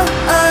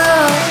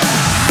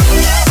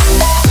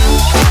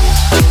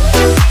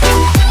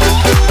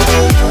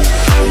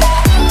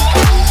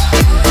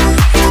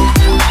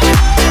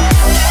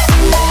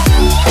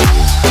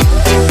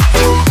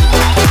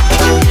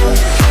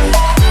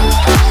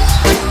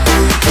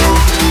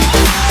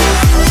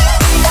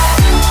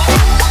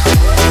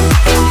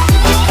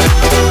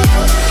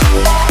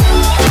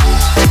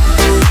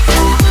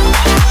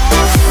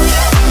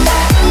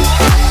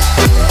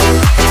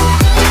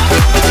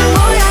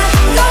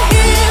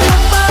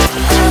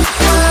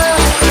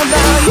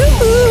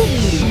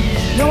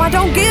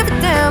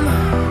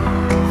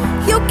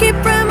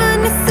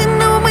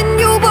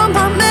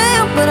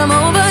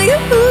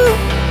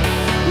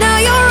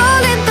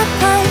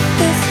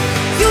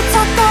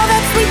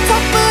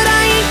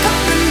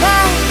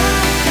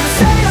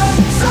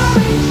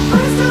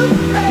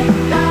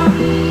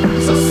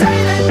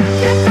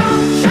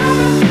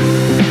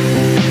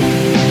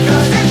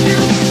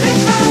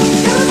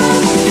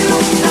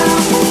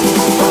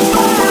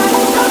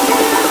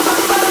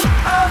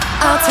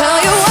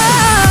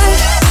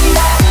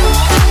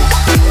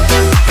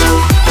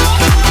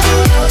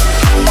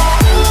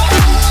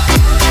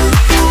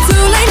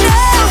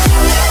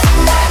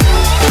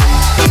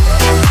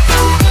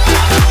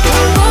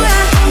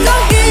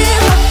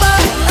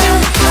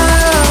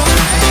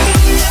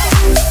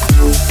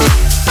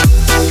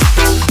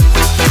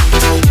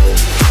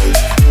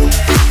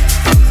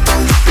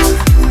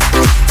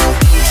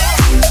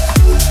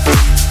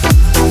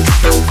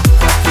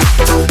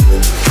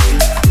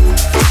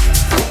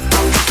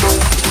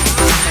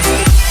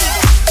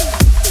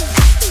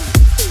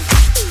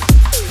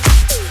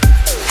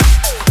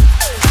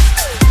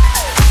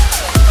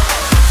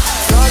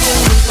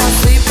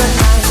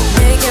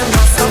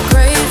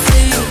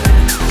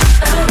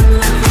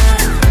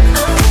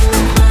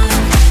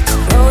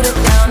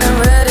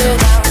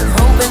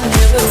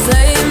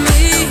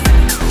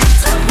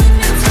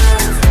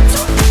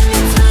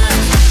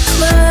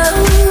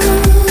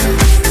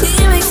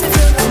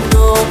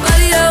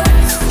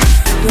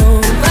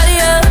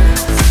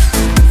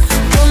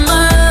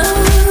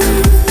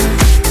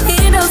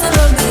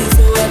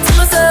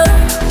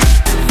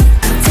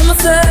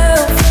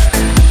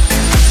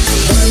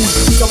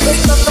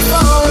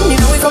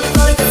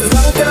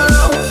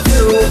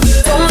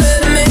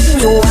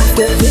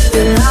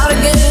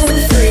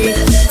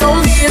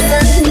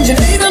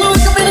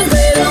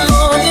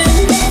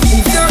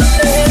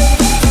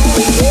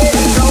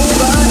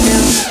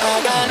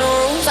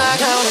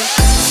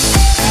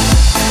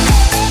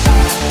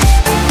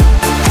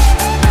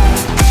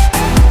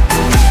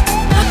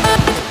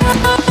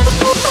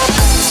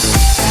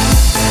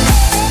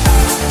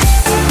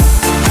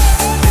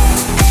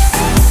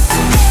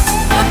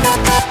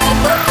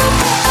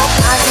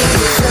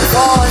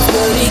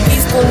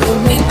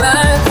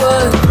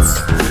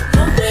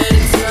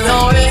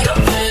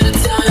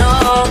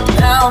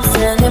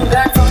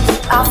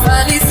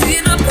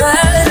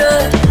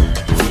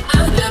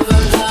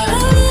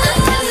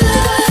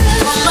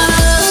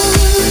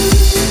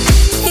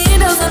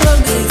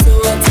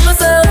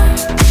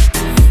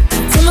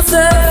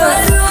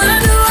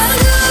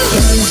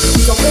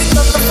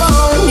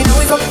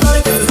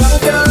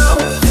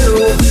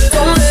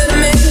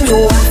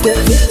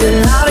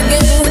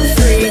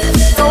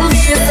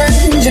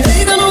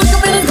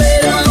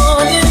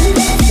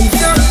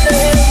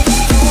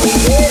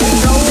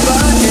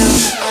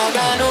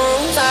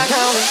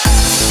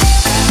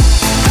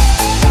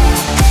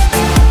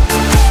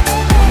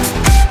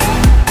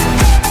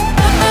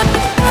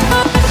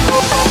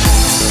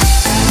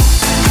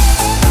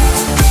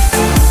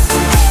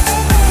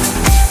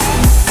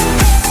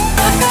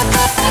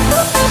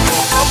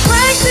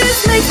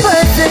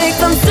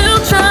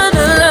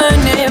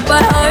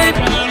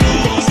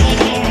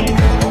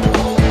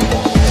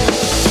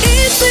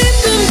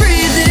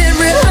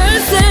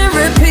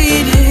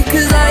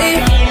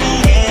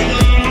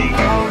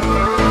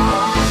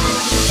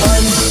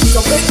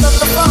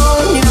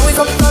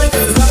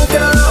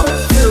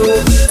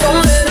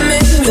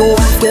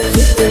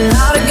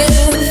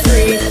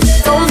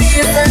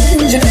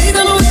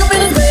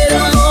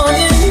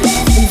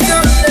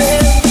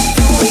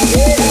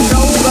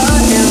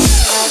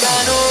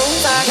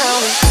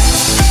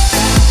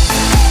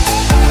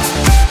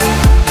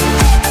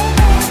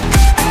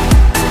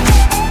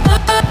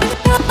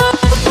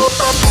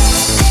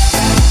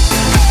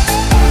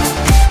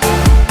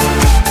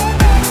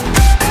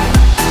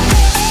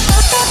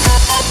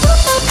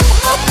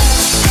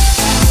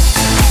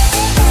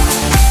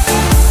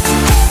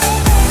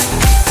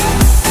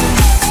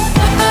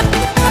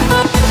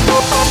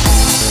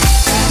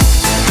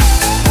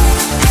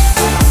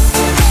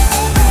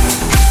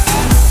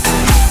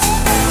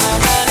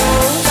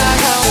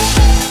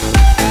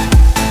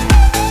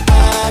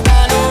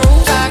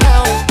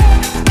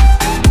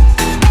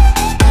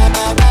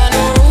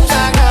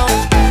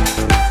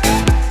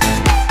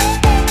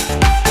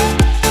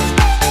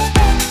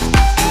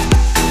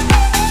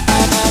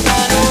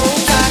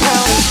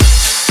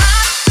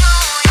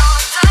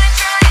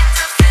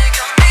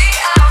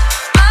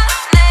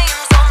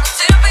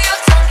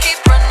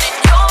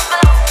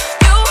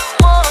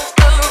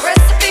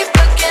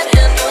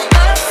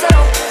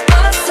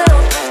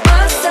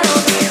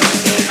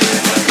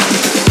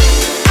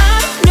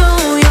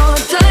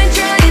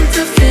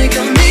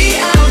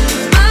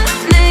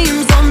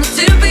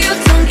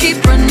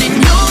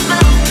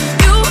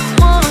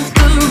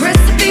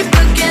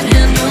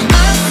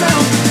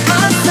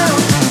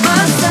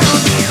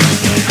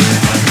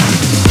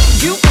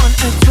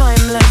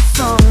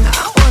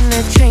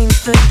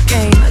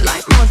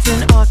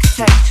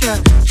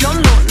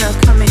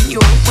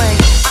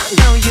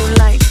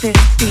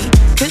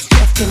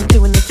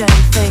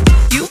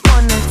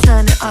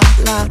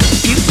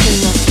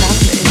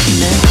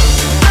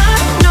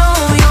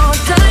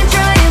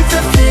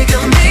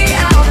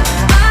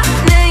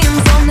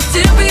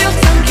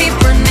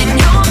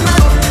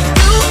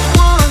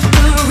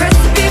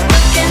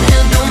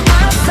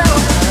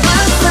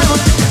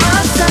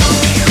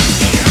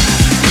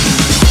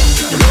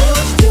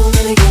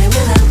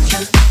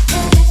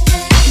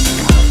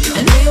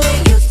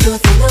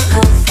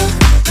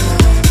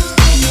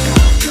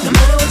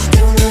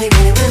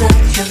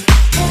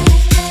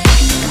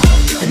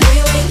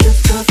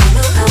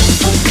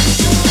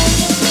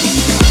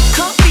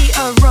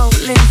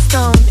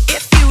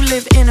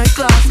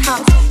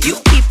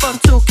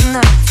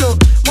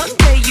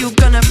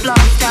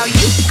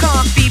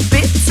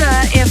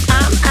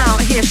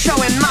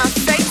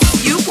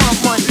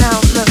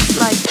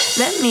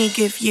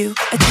 give you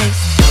a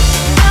taste.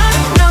 I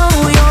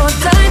know you're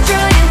tired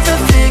trying to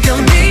figure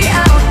me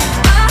out.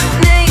 My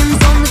name's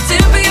on the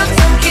tip of your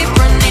tongue, keep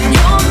running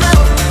your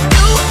mouth.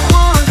 You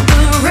want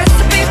the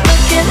recipe but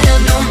can't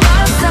handle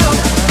myself.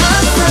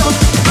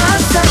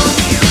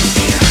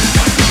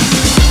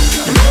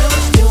 No matter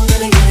what you do, I'm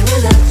gonna get it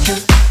without you.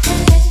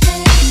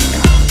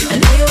 I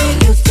know you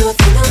ain't used to a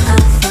female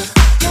alpha.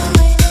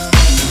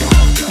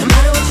 No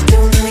matter what you do,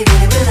 I'm gonna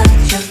get it without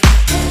you.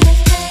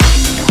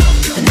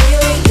 I know you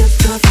ain't used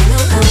to a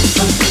female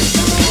alpha.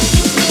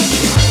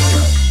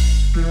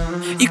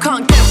 You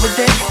can't get with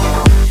this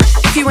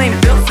if you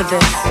ain't built for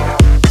this.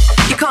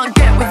 You can't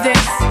get with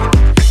this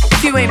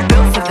if you ain't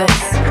built for this.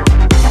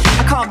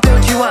 I can't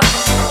build you up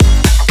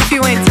if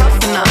you ain't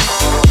tough enough.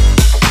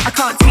 I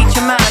can't teach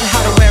a man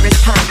how to wear his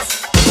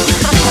pants.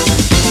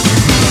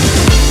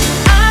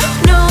 I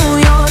know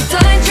you're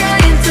tired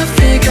trying to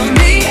figure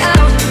me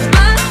out.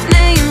 My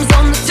name's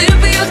on the tip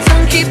of your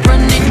tongue, keep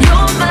running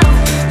your mouth.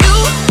 You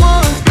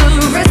want the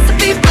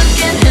recipe but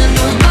can't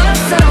handle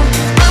myself.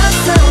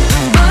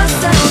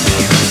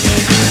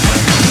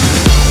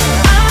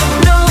 I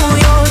know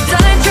you're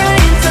tired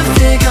trying to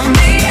figure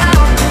me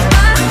out.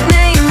 My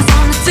name's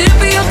on the tip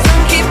of your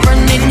tongue, keep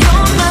running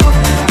your mouth.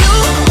 You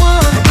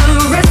want the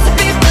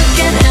recipe but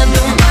can't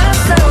handle myself.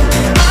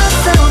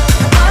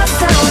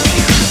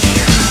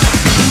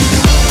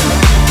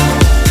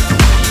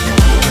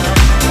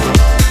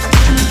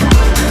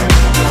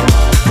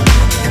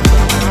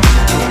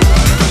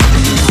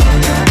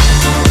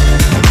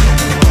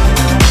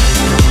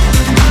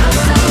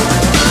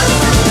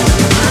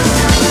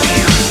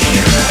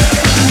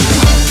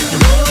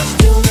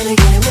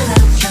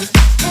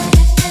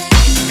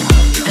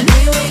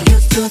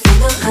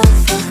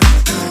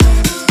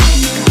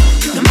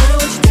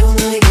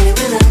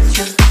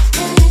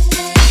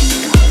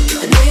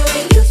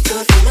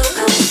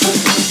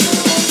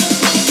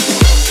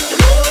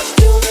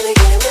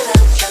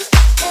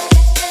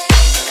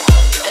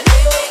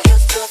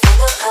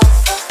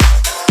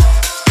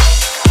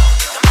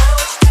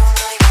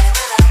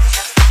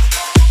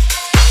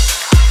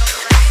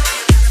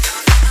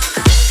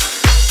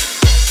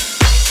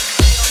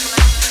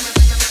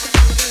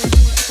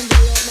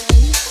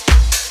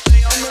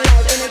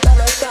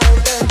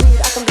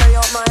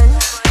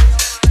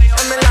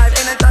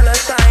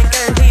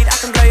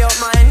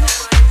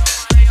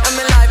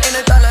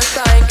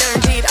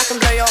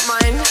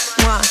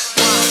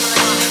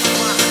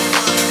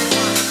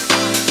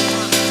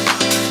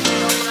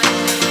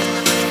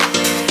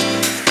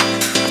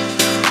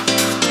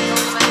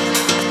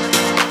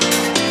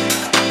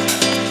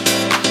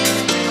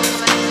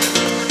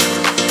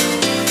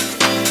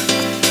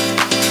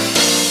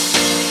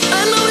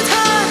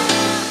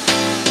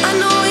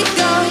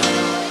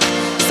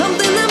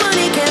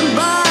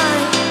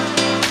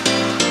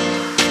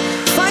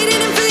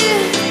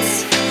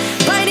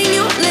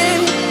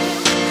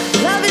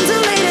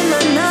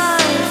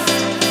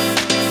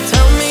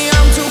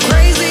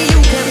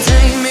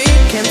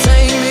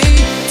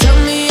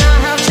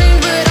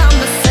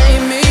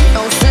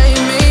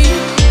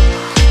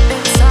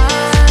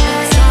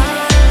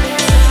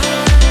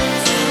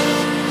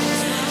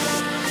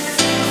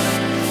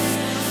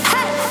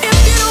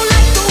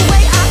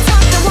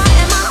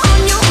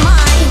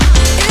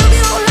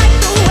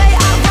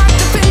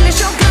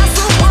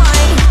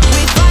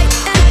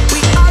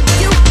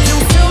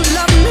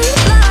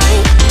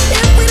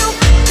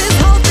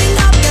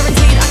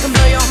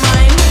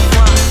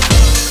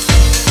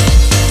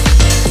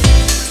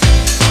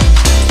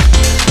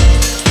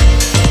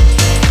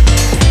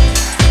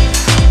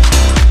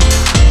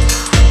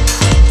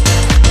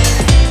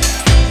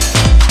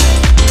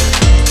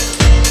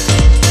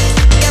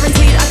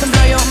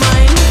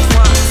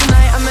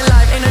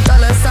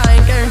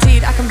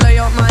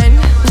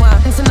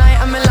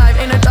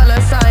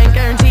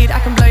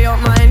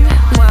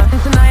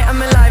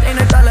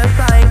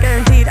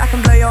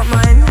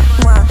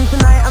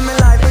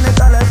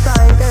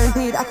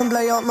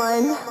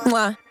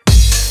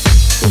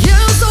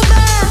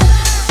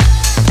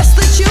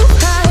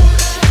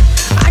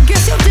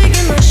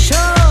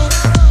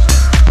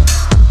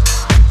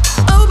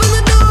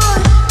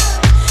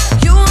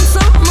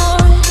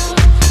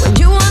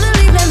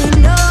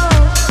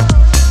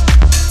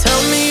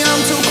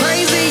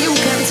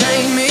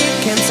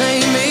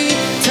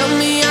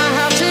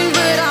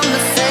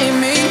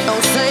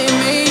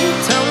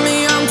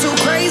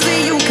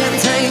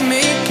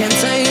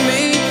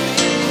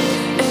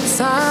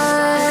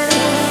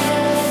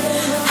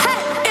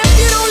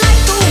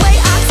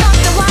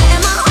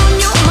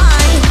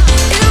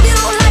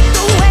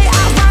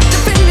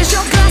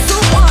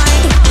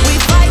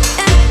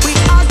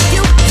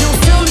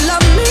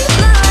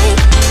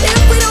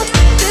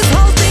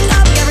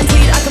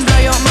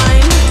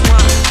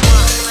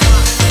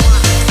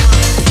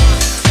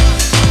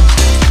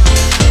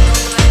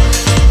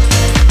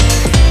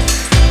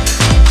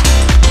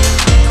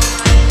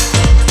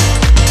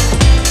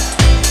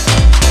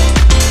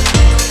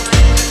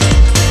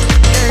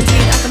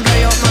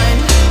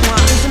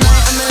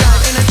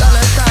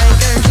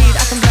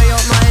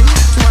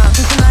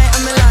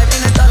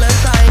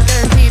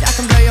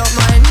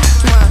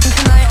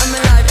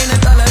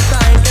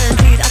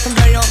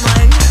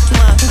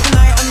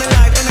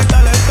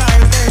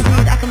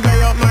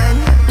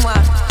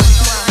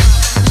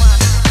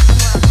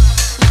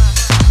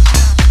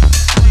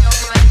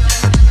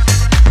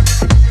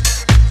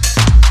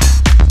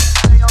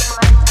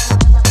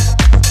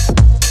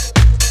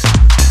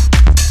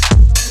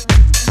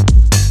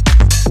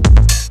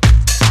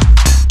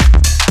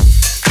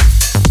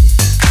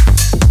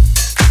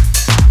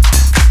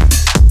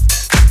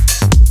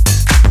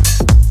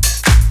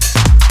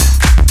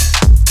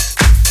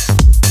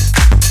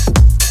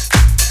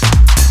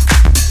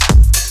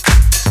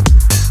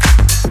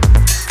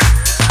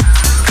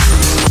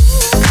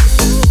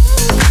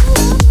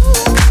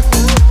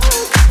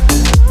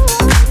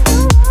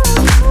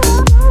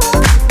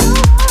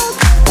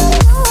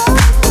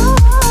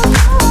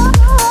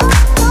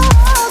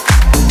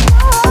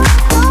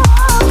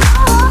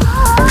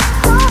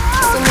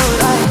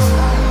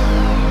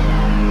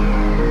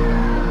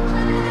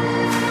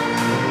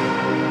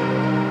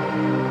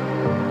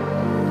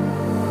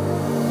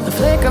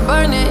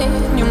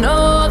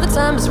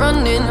 is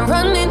running,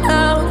 running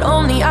out.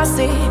 Only I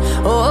see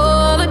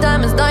all the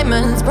diamonds,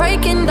 diamonds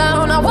breaking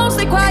down. I won't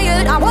stay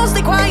quiet, I won't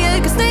stay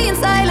quiet, cause stay in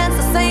silence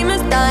the same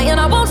as dying.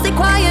 I won't stay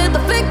quiet, the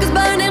flicker's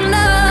burning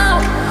now.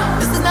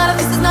 This is not a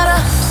swan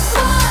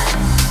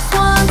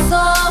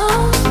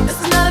song. This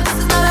is not a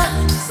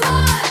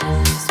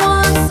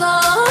swan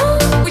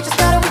song. We just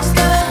gotta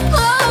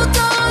hold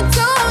on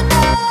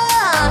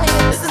tonight.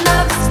 This is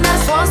not a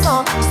swan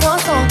song, swan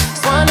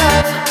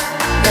life.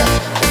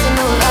 Yeah, it's a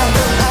new life.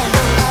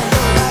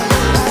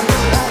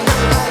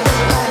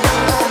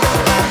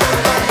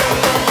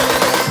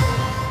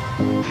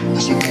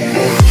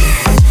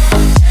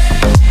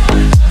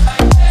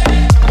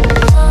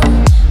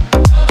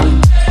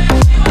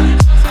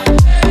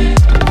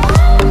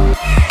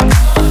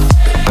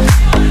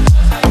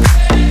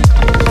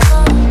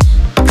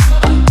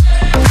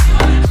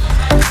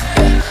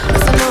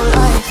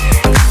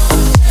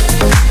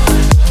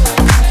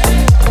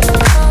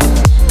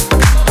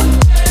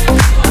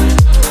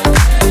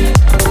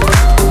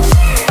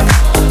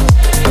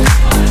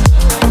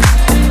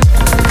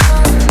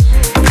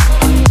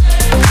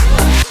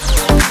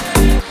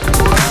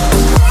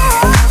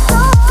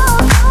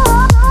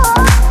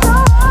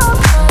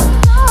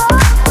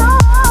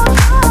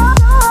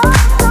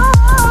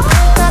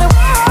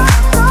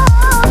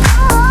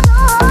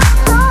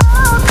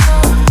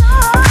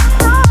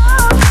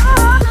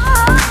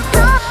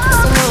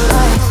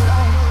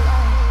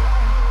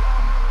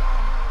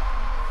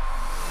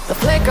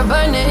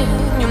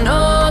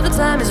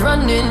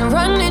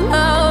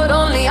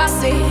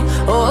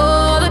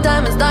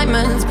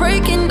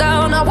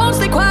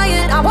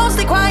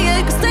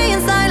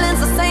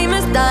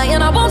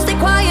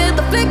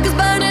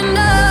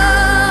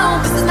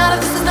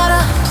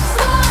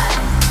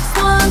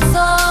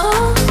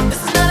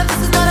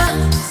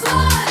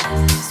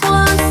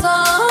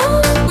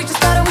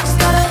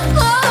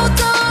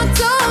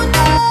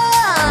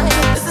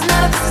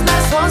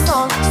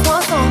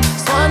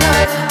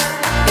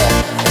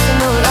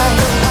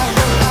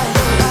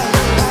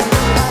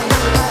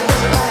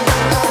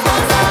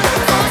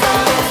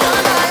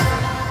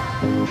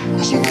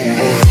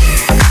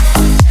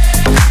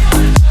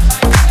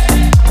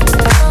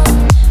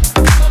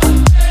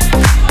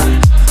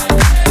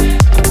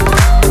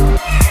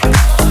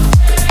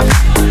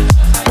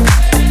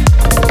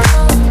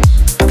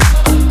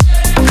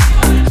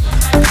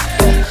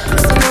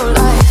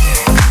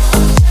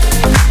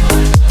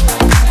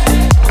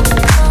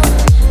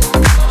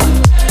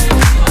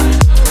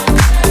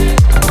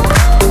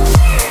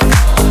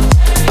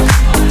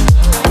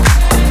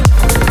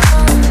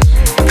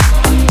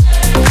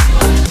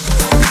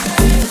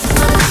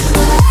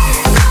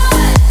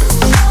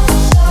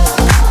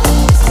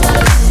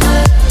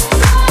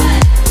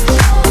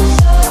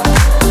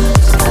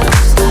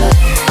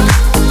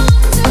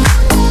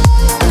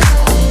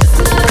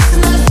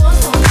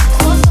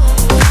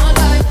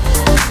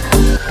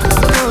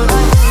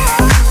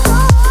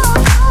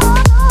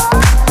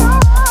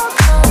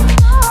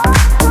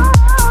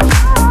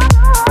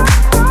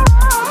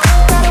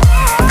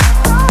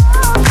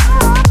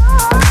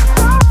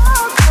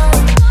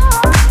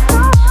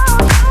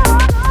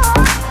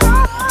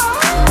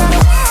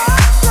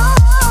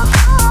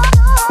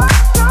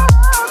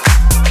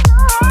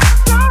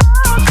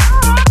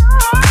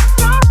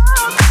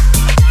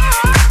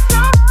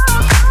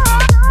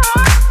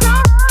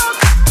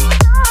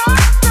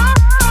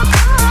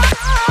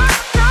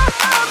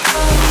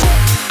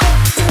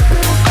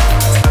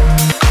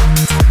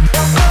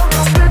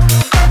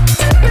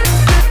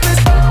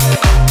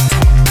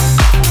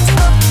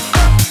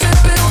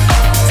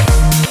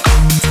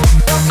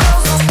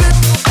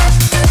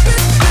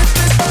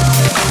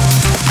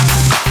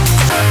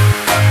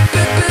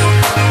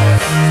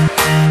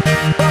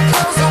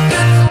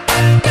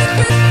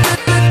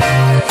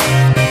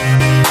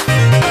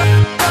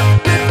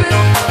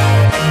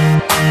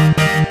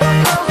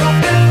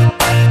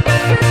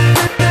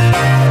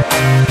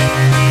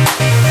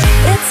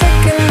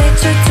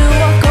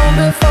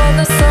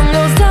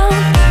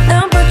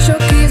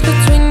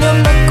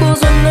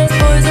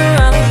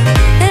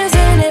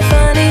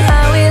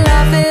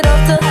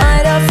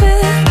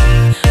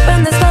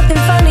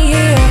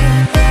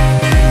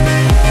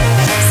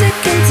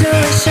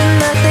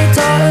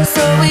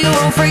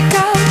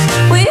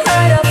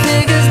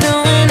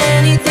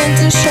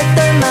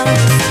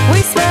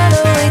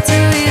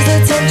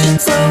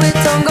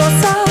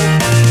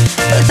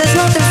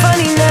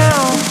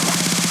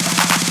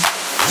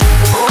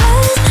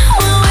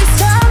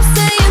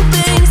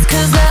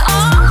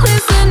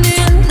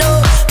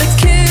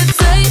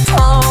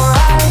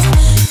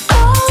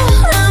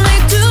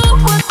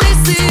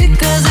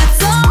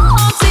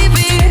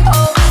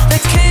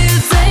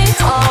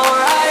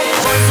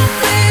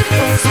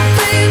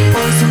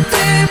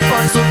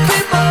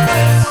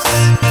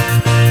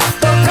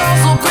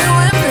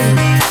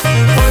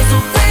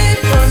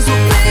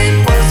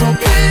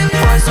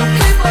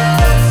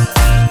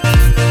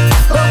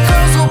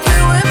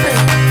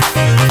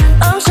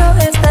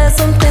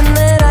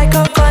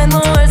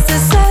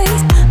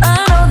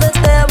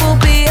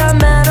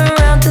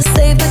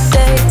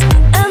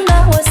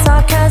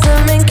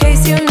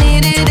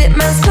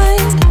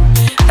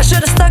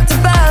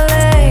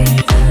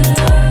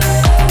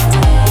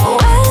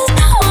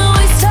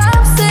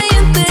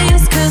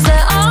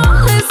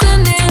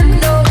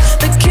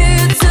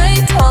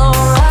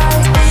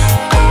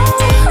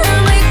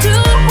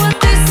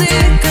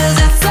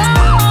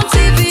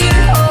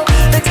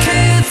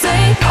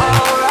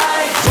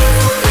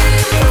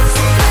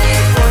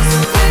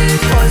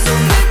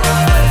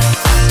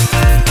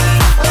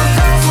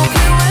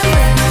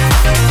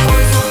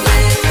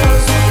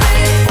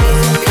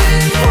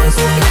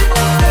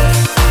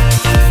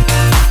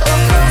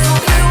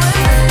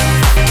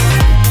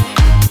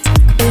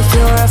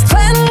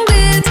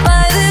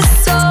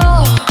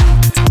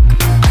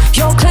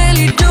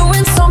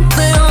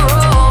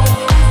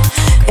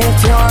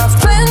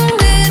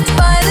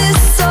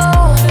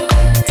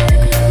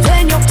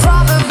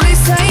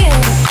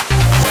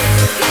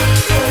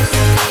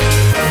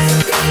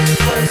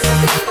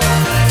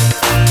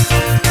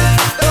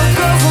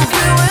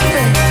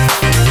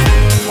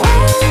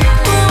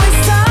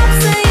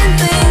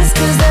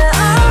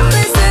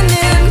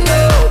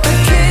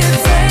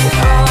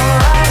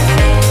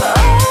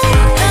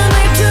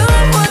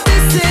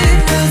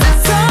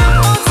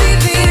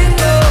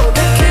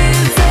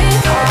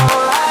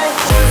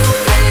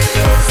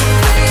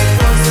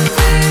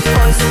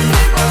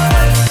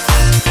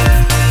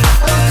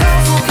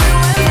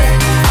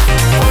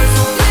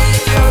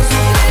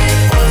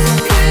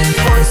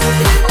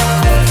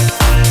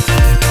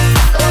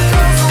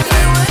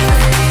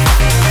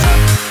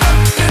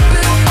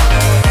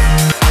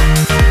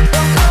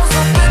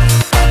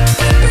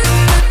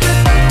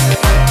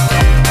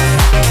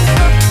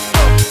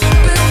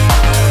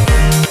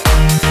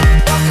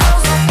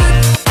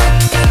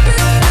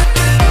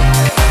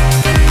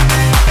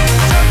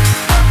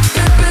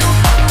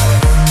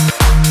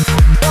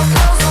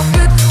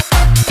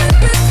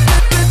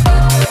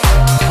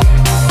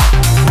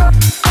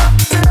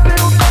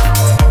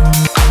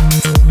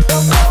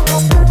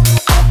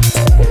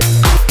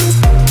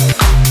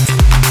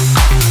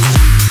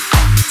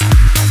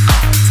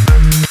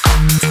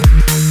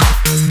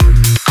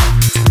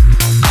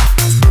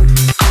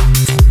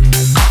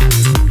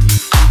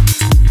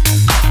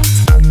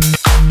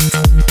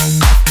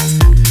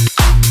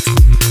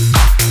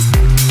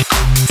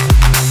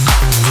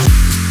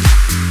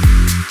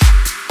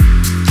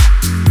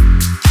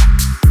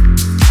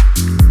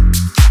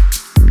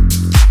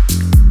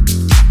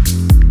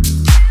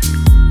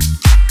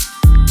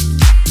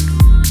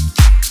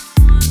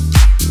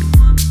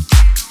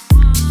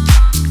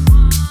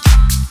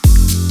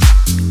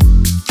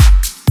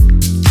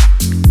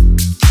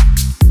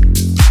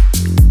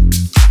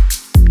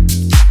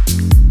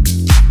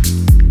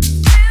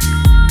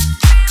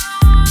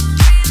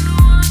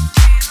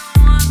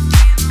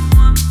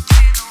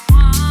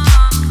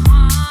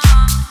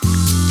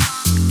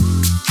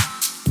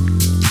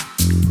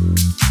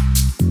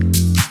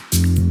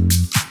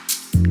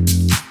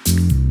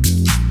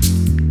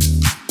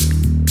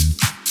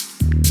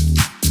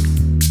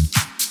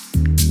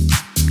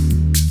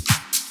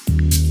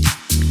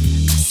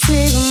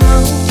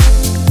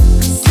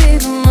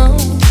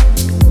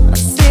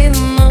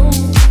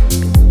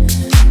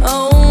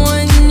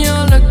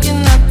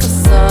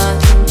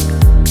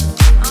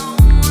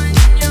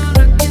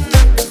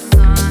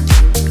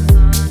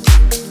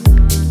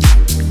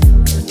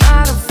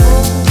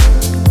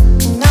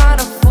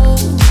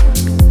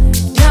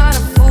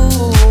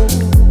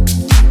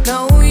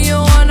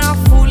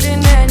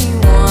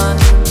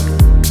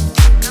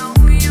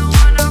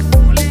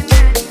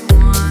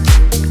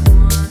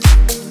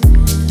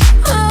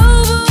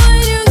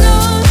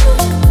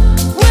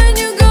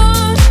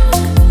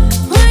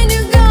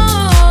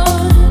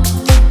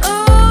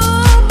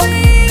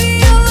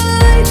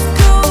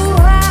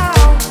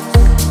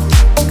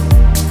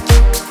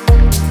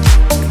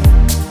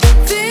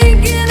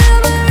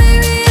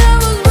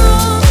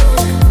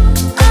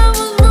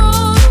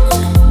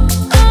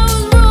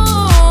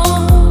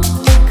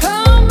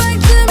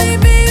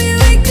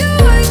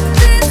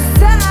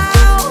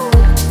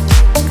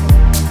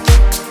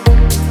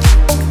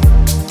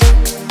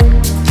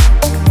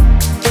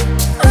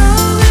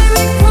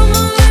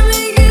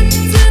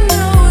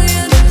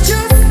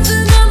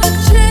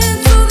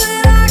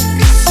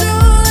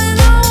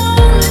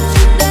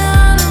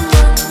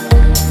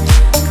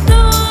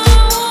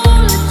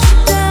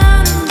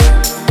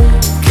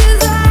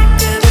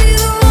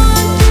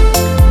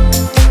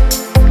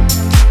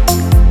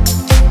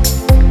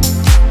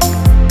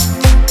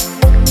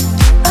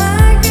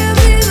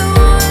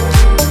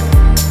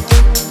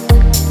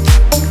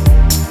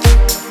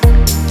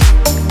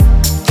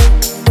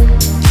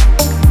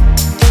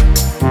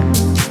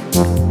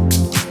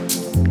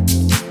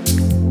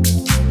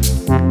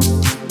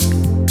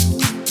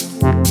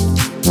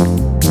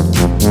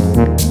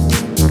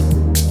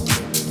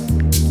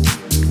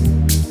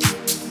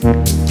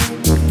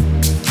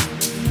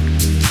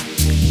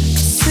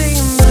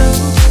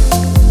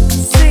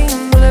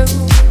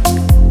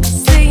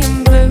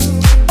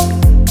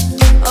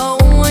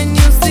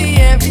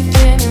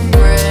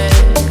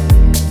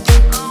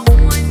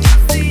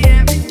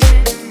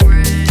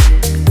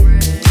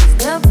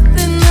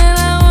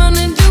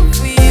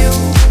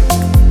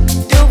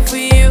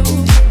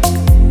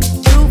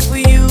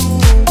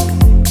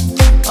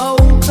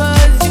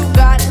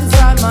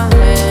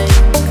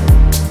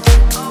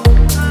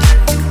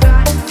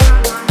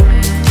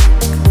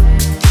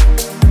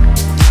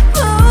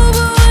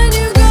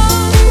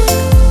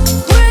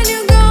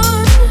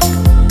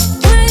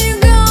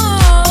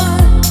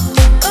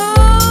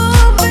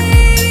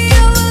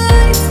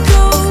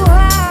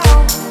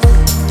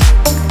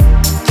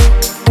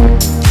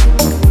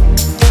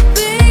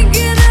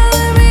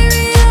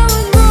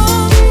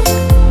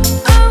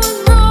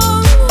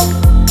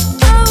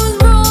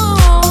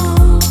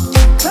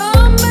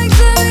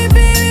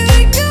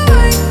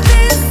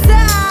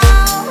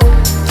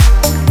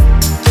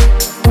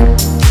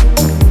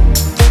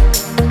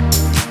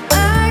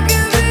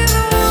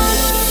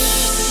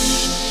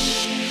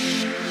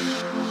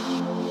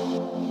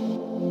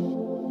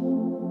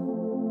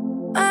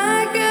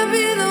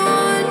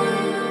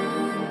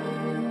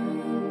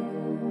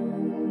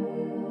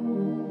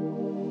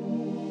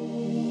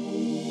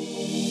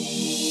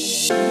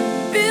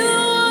 Be the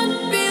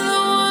one, be the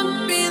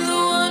one, be the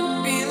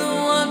one, be the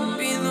one,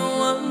 be the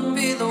one,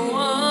 be the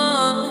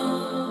one.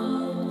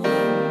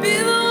 Be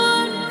the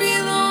one, be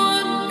the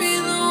one, be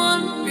the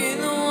one, be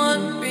the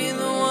one, be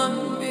the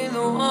one, be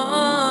the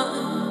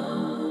one.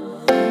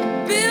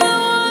 Be the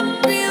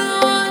one, be the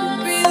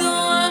one, be the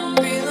one,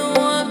 be the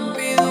one,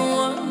 be the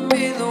one,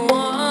 be the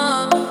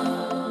one.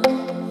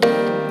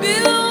 Be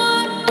the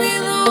one, be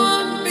the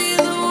one, be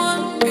the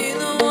one, be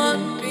the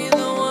one, be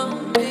the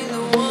one, be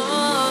the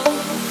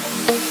one.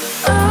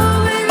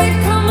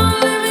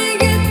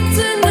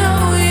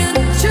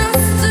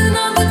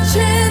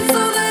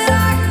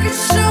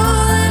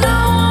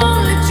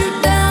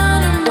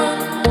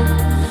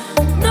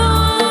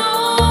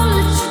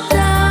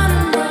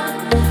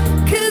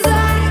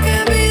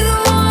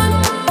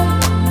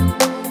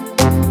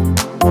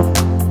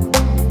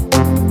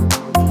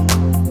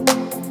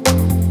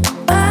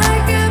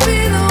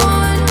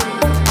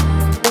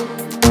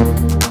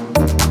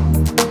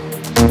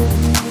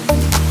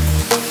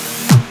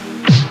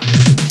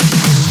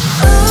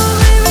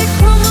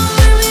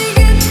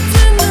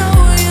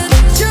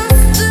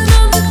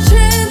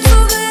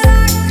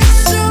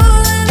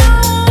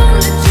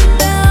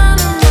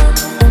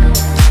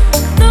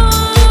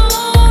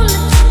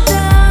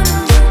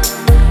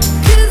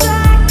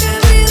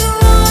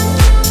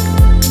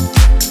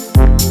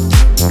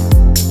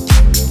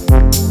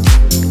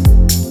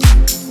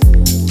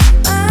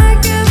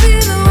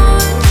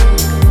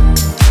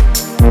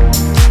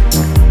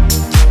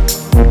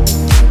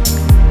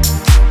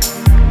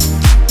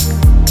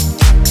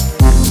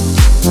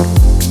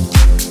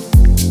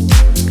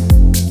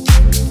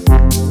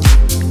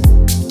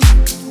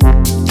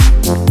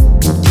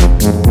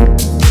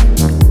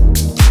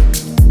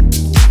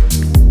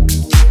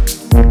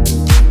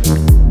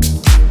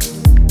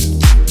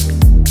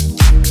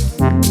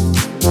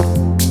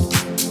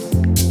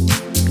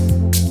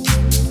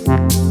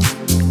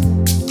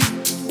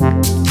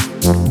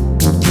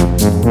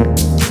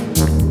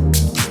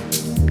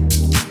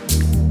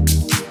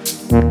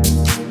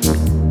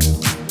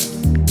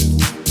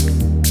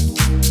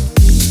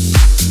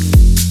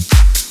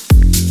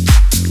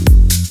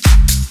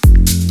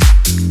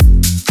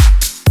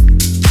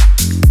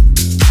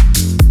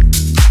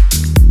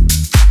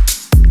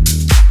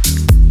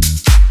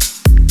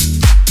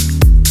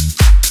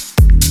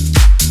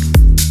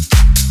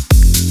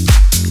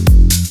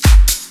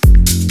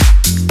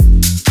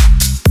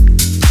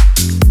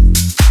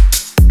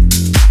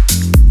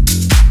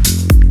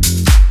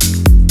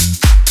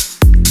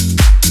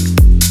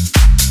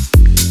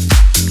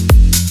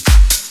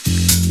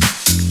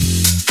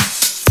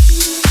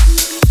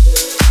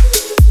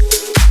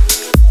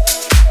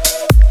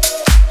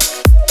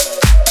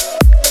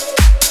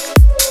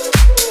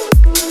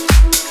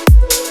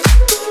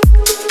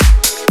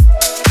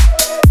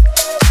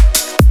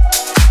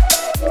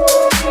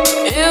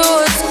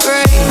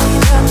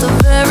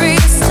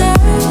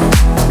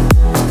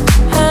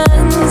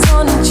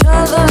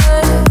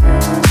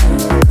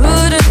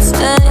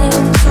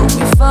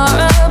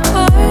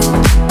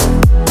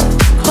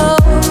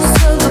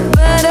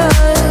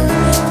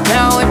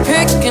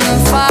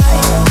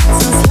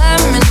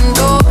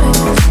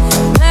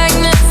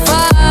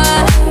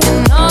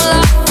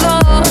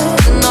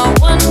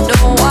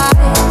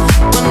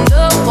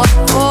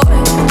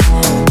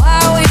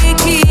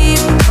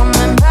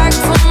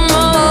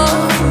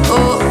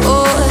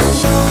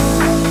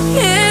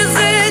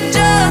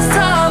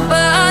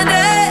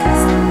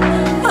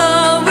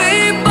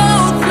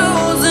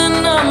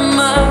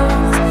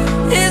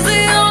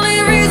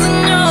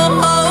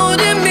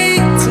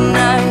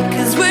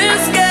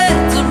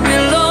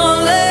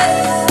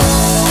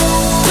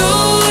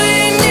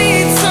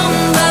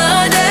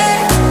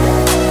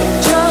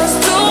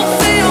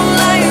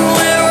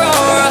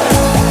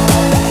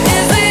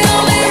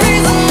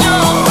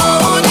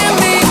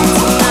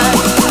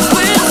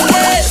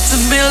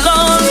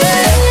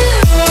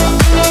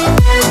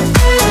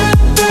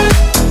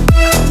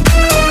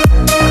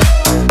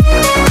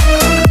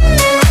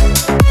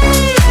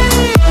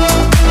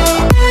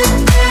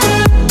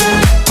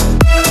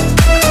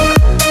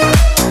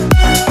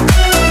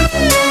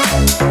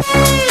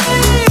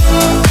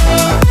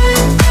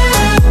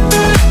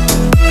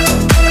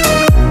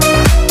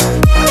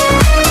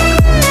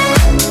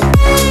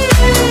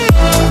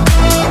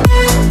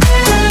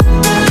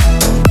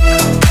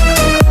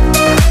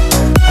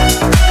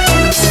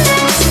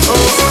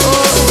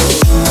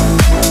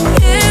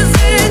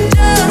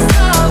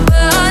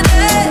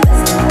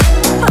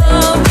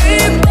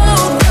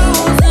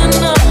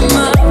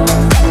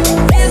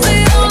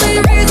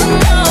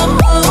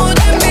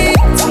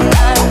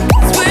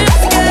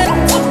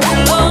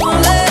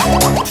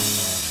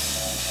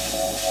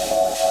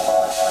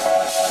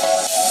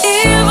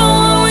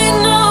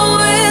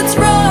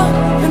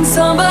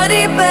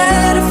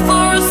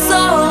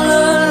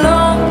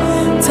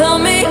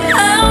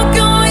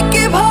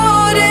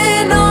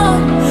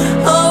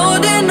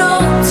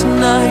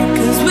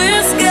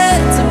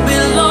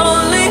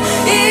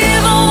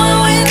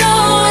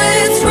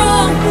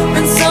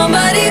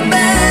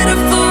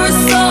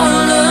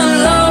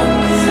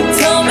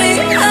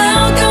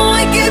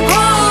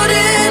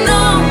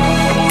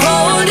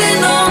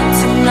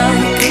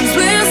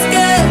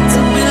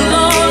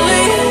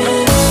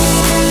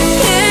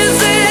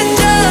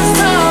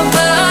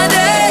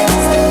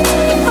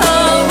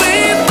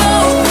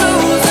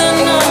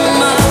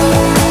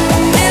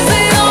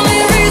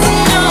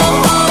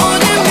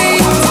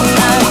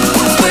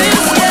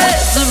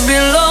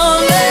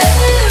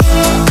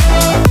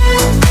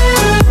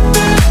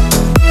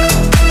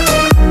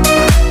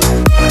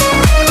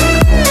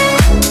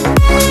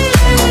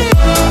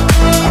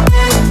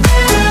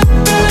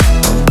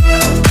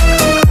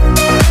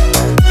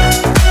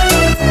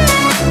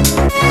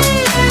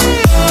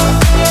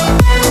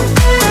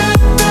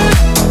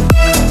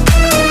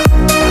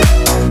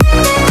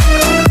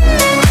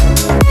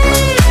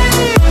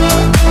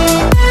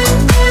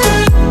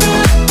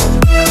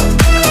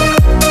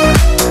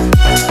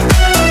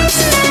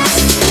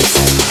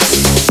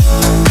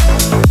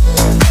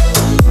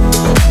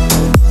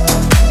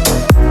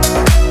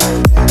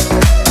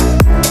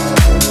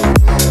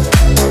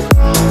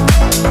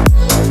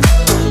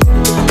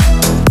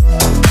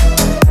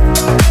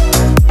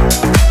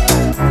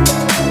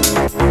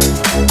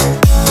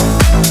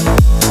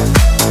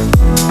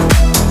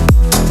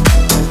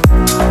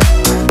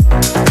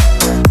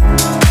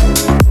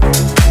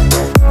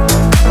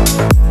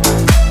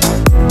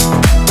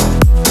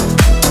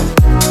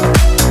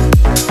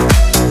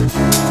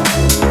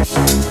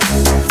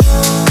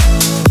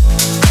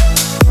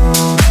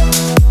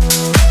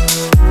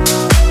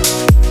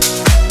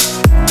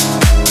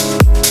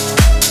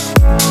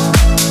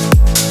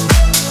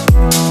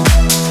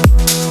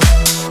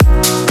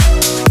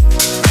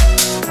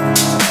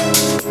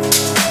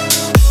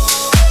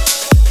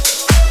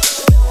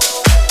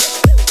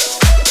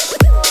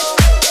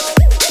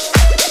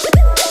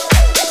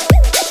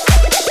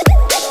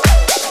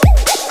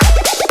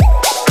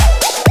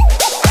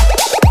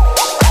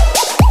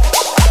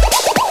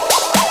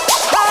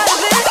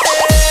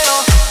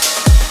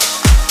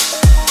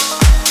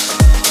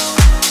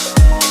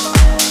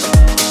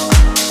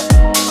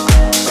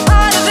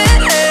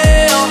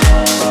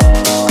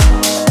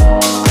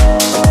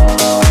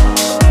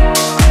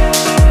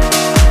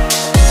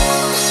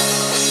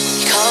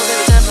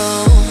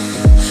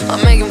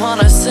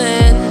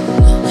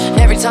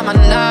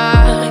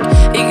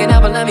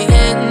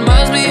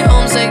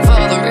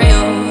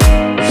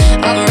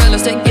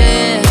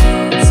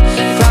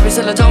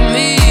 on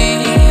me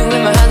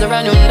with my hands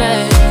around your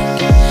neck.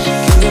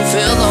 Can you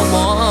feel the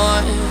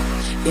warmth?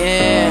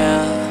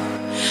 Yeah.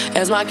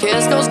 As my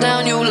kiss goes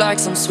down, you like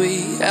some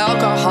sweet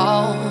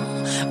alcohol.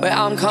 Where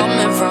I'm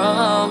coming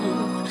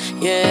from,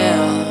 yeah.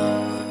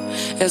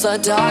 It's a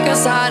darker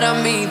side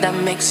of me that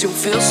makes you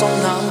feel so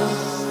numb.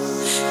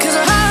 Cause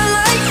I'm high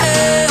like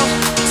hell,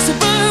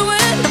 super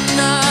when I'm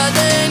not,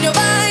 then you're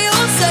by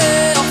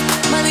yourself.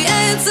 I'm the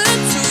answer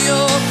to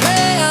your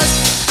prayers.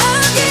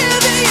 I'll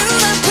give you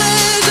that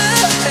pleasure,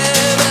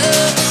 and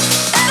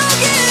I'll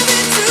give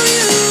it to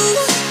you,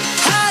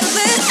 hotter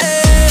than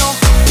hell.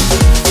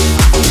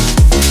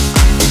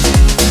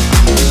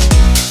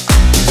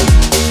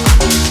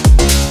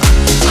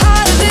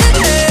 Hotter than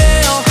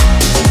hell.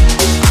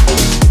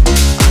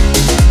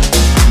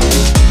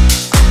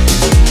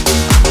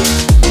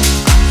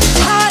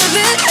 Hotter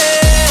than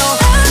hell.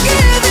 I'll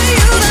give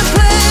you that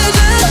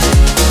pleasure.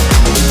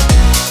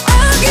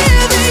 I'll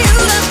give you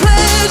that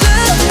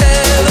pleasure,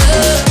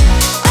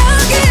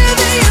 I'll give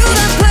you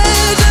that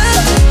pleasure,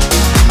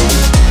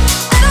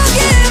 and I'll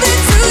give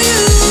it to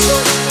you,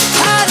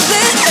 hotter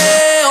than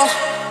hell.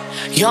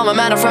 You're my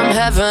manna from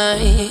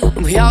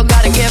heaven. We all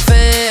gotta get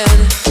fed.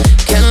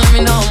 Can't let me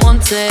know I'm one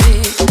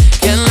take.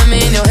 Can't let me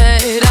in your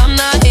head. I'm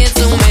not here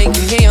to make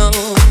you kneel,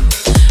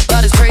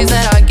 but it's praise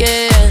that I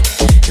get.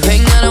 You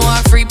ain't gonna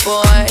walk free,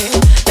 boy.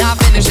 Not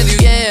finished with you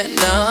yet,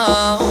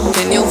 no.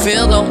 Can you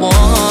feel the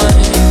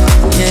warmth?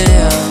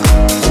 Yeah.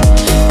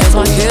 As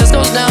my kiss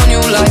goes down, you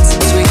like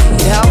some sweet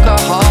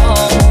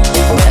alcohol.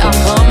 Where I'm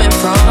coming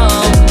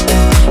from,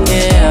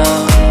 yeah.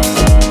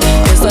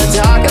 It's the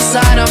darker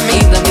side of me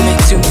that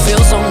makes you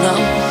feel so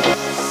numb.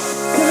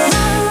 Cause I'm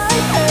high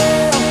like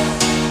hell.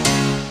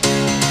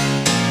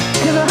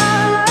 Cause I'm high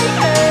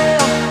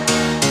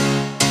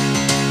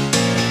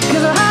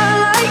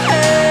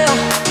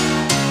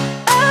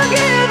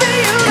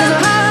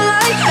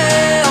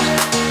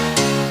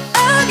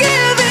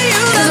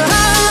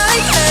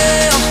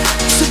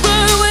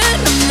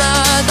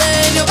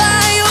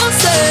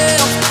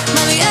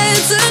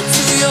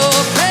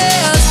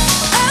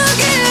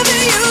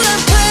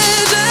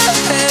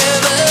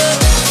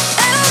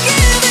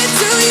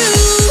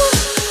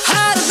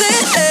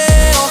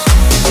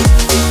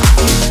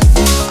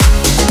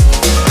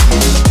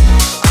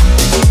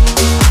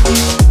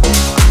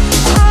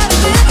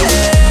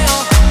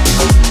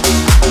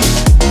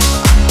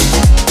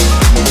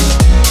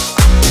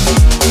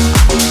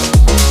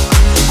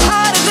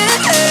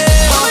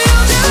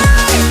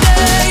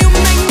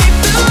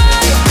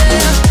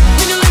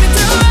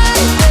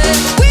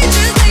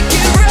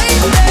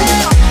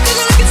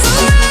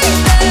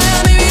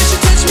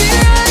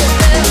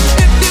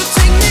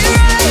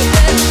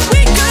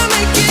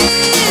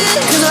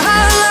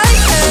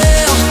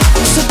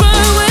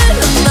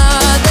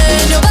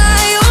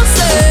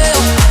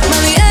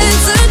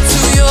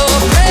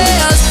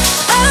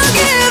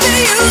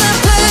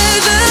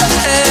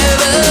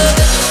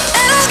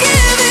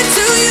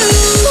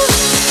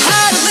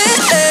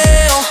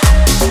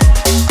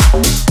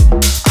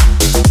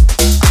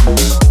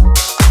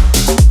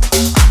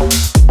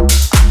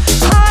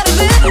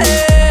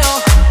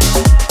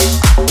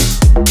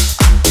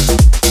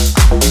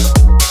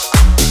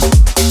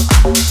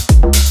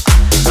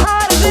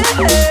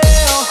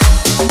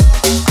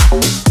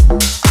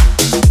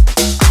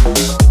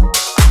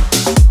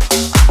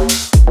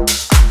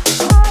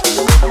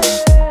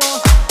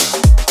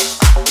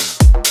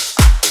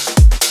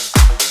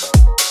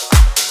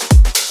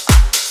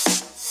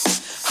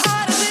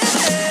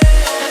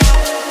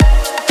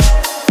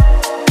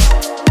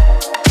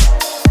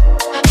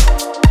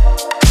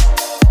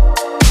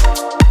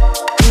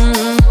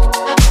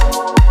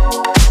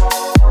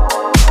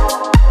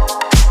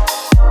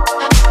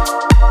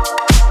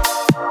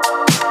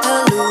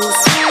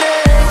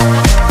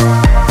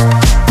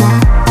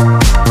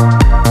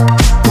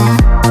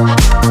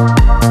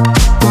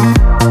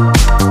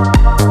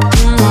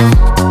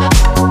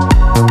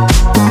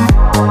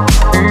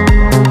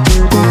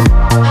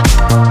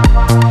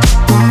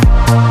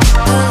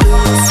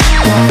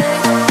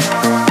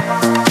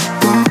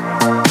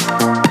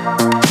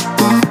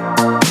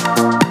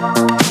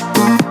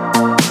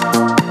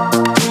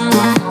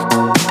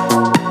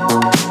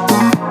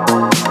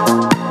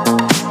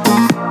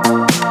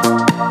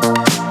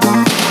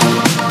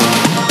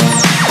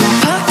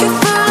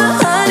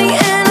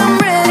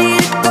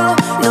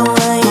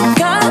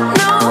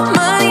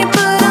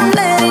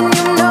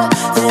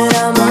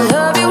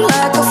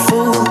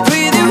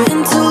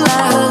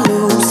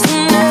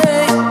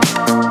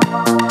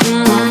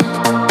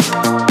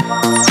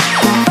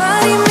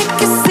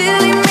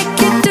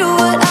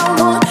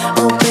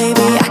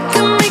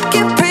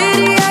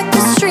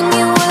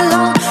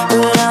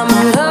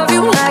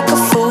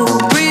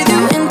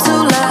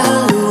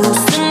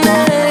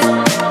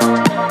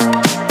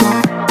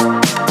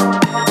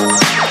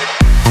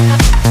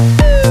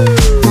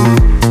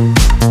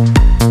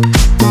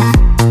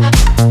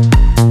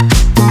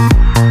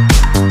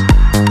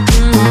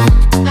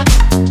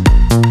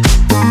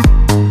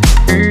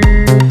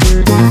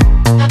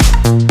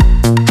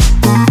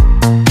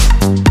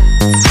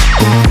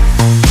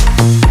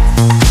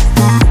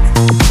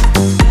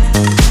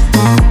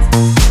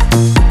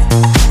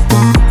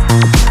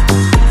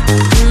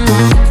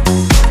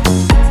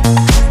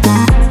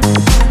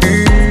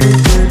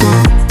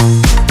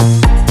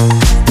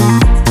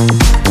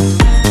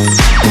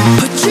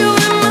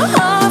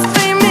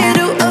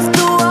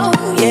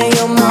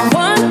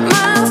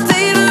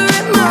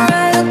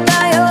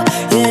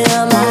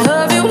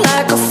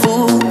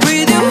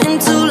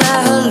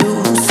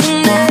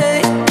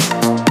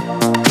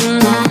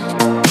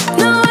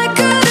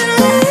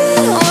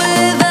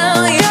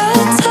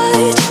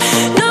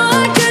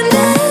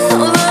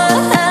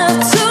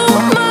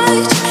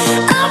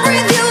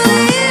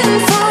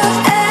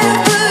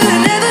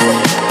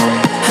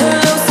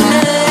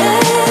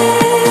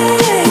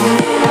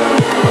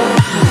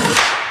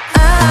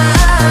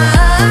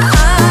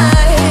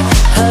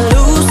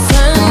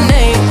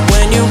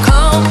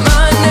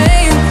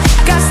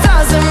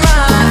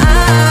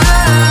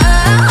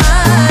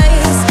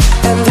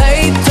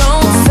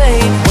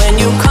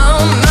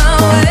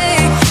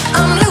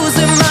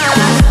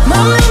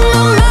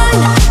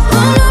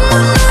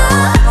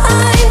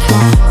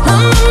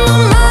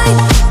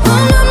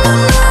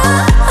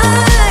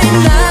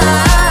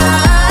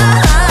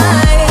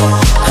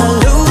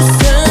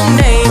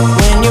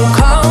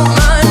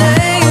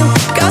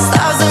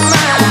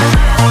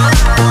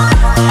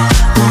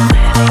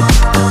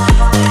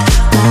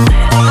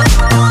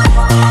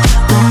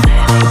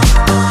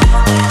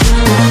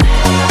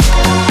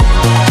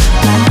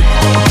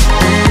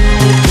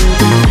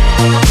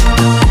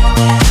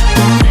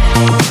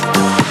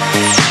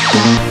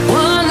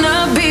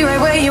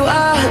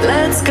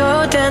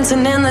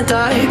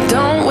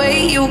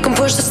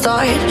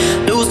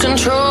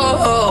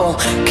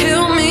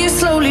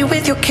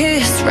your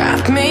kiss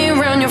wrapped me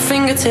around your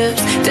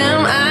fingertips.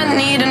 Damn, I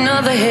need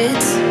another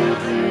hit.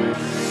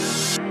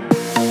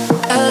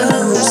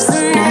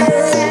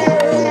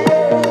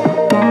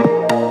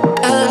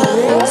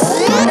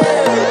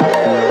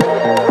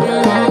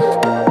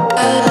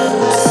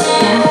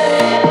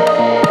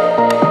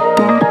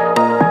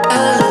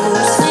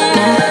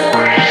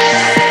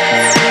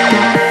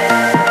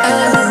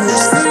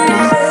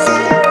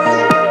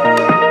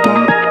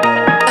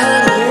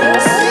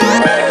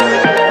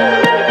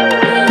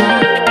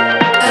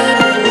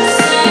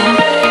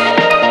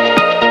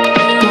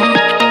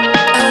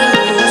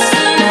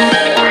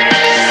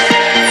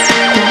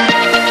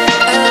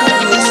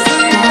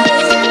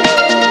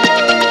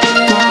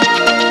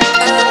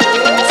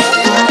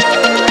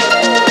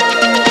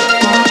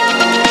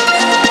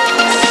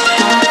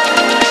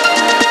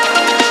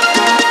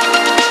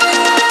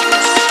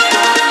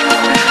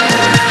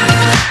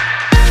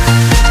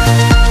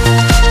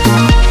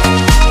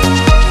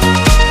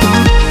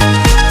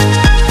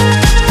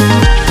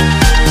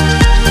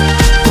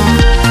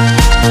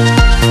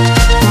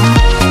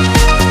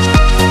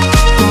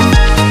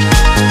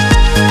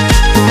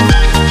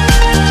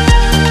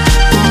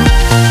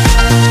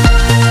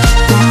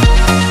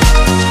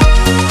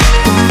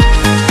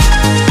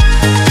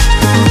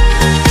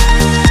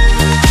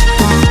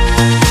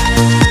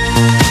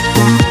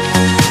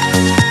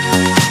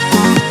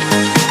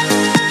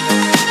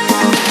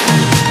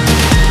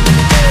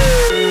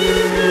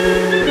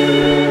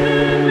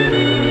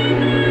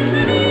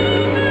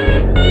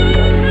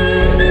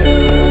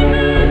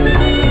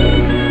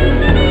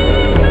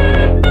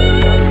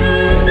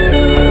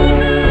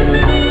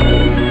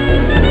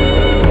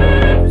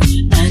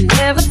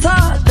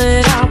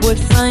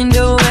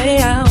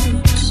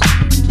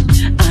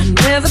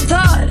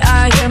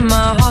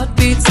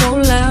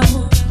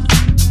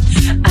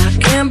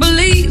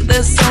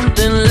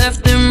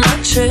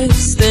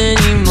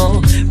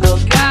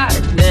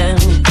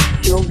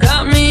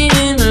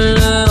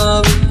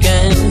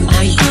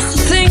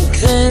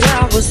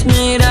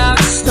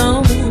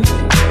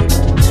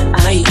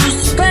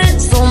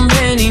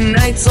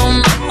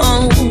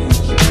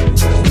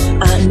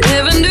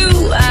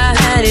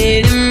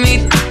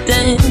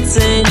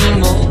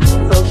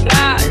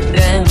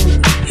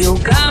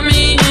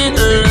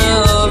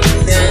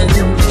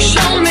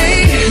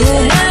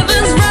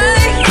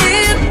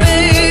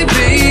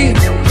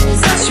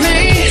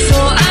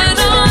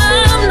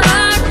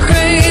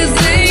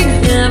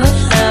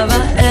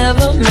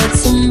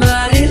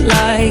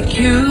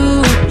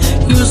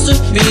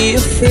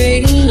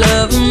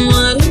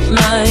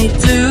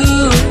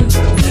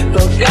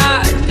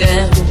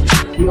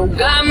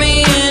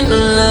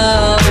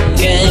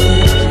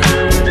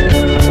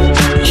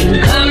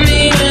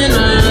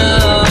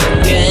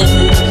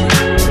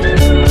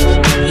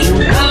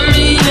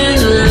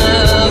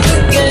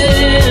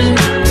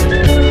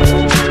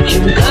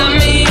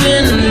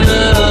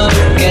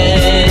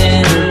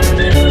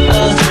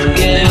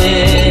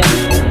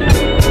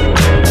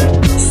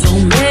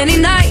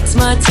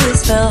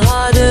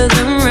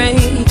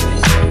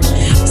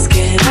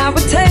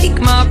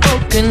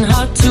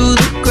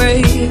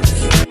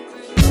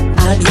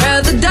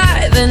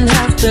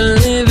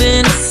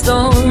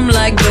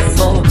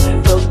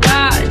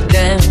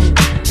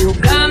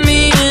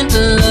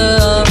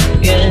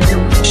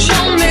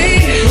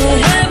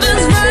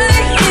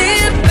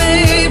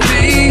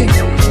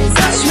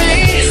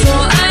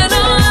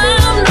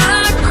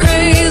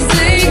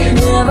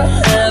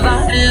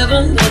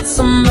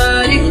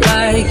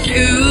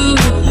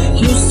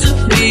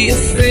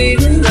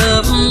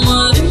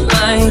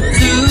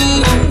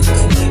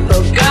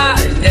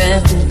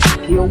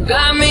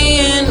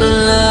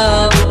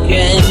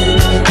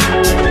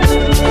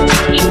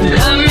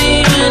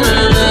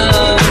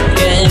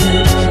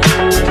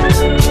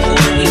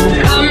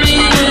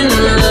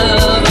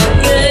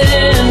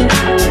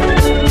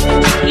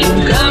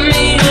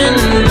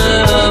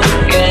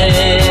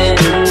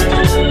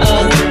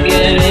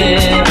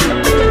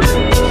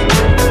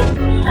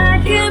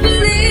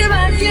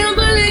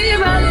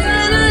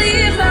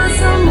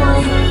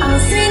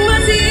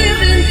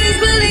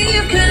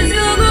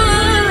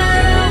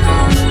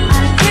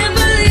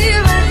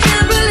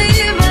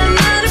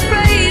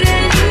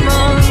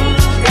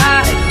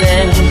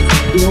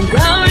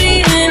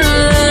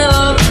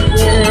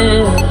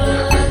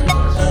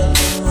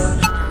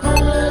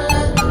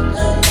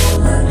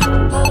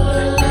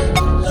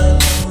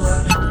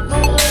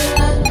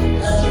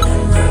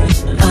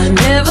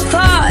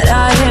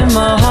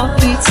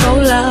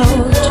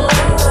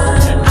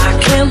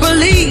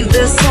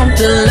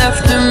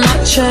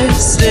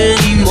 chest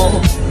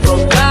anymore. Oh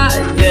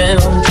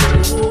goddamn.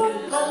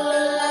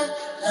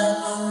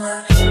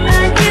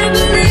 I can't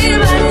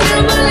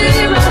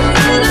believe I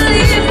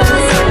finally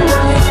found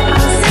someone.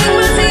 I'll sing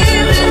my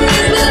tears and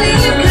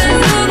disbelief 'cause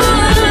you're the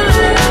one.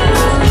 I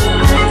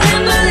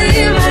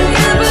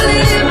can't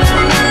believe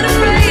I'm not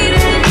afraid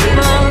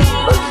anymore.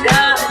 Oh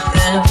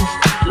goddamn,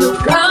 you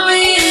got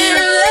me in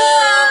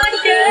love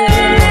again.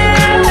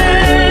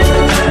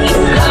 You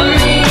got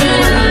me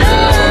in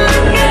love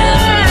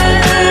again.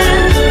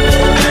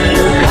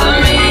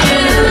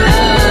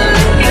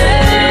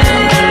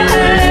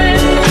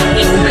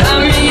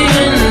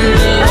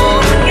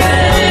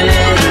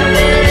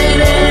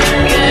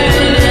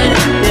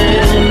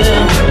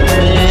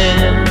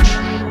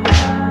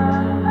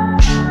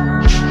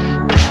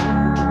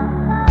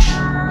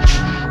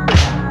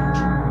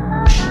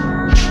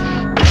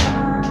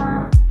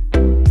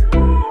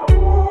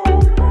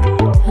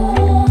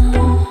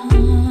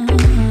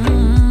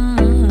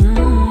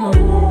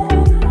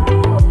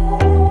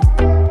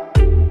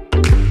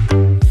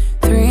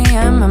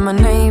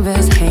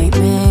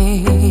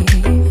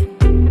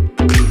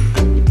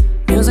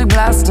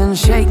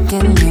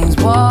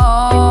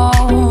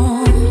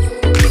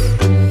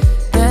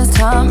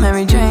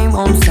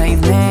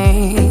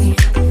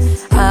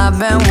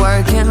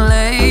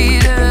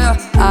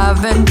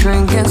 been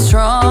drinking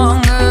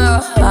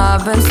stronger.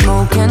 I've been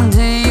smoking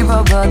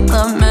deeper, but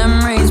the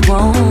memories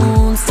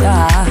won't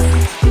stop.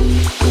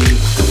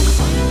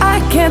 I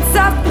can't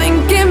stop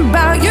thinking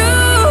about you.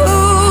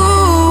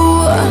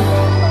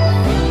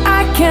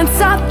 I can't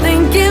stop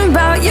thinking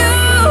about you.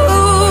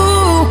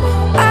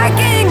 I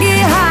can't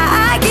get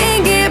high, I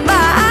can't get by,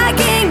 I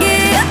can't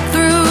get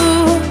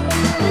through.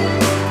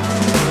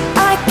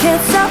 I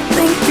can't stop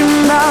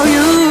thinking about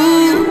you.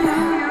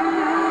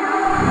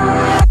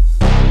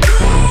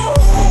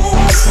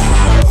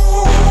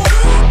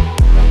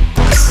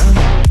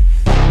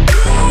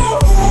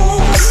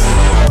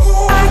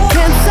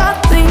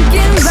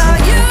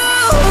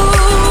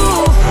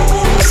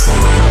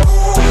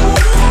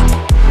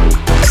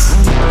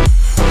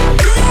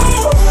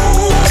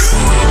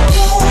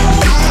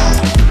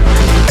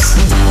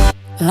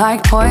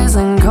 Like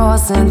poison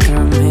coursing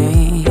through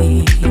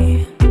me,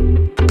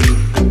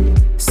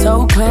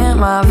 so clear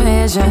my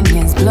vision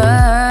gets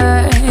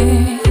blurred.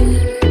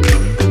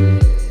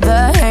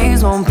 The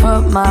haze won't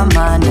put my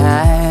mind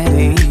at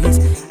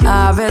ease.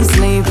 I've been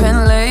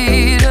sleeping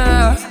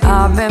later,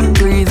 I've been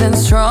breathing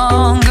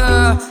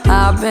stronger.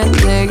 I've been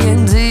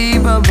digging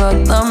deeper,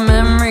 but the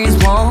memories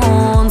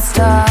won't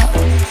stop.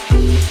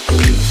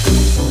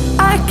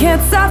 I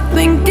can't stop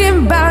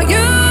thinking about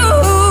you.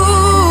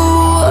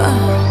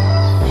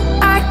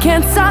 I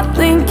can't stop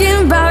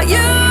thinking about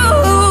you.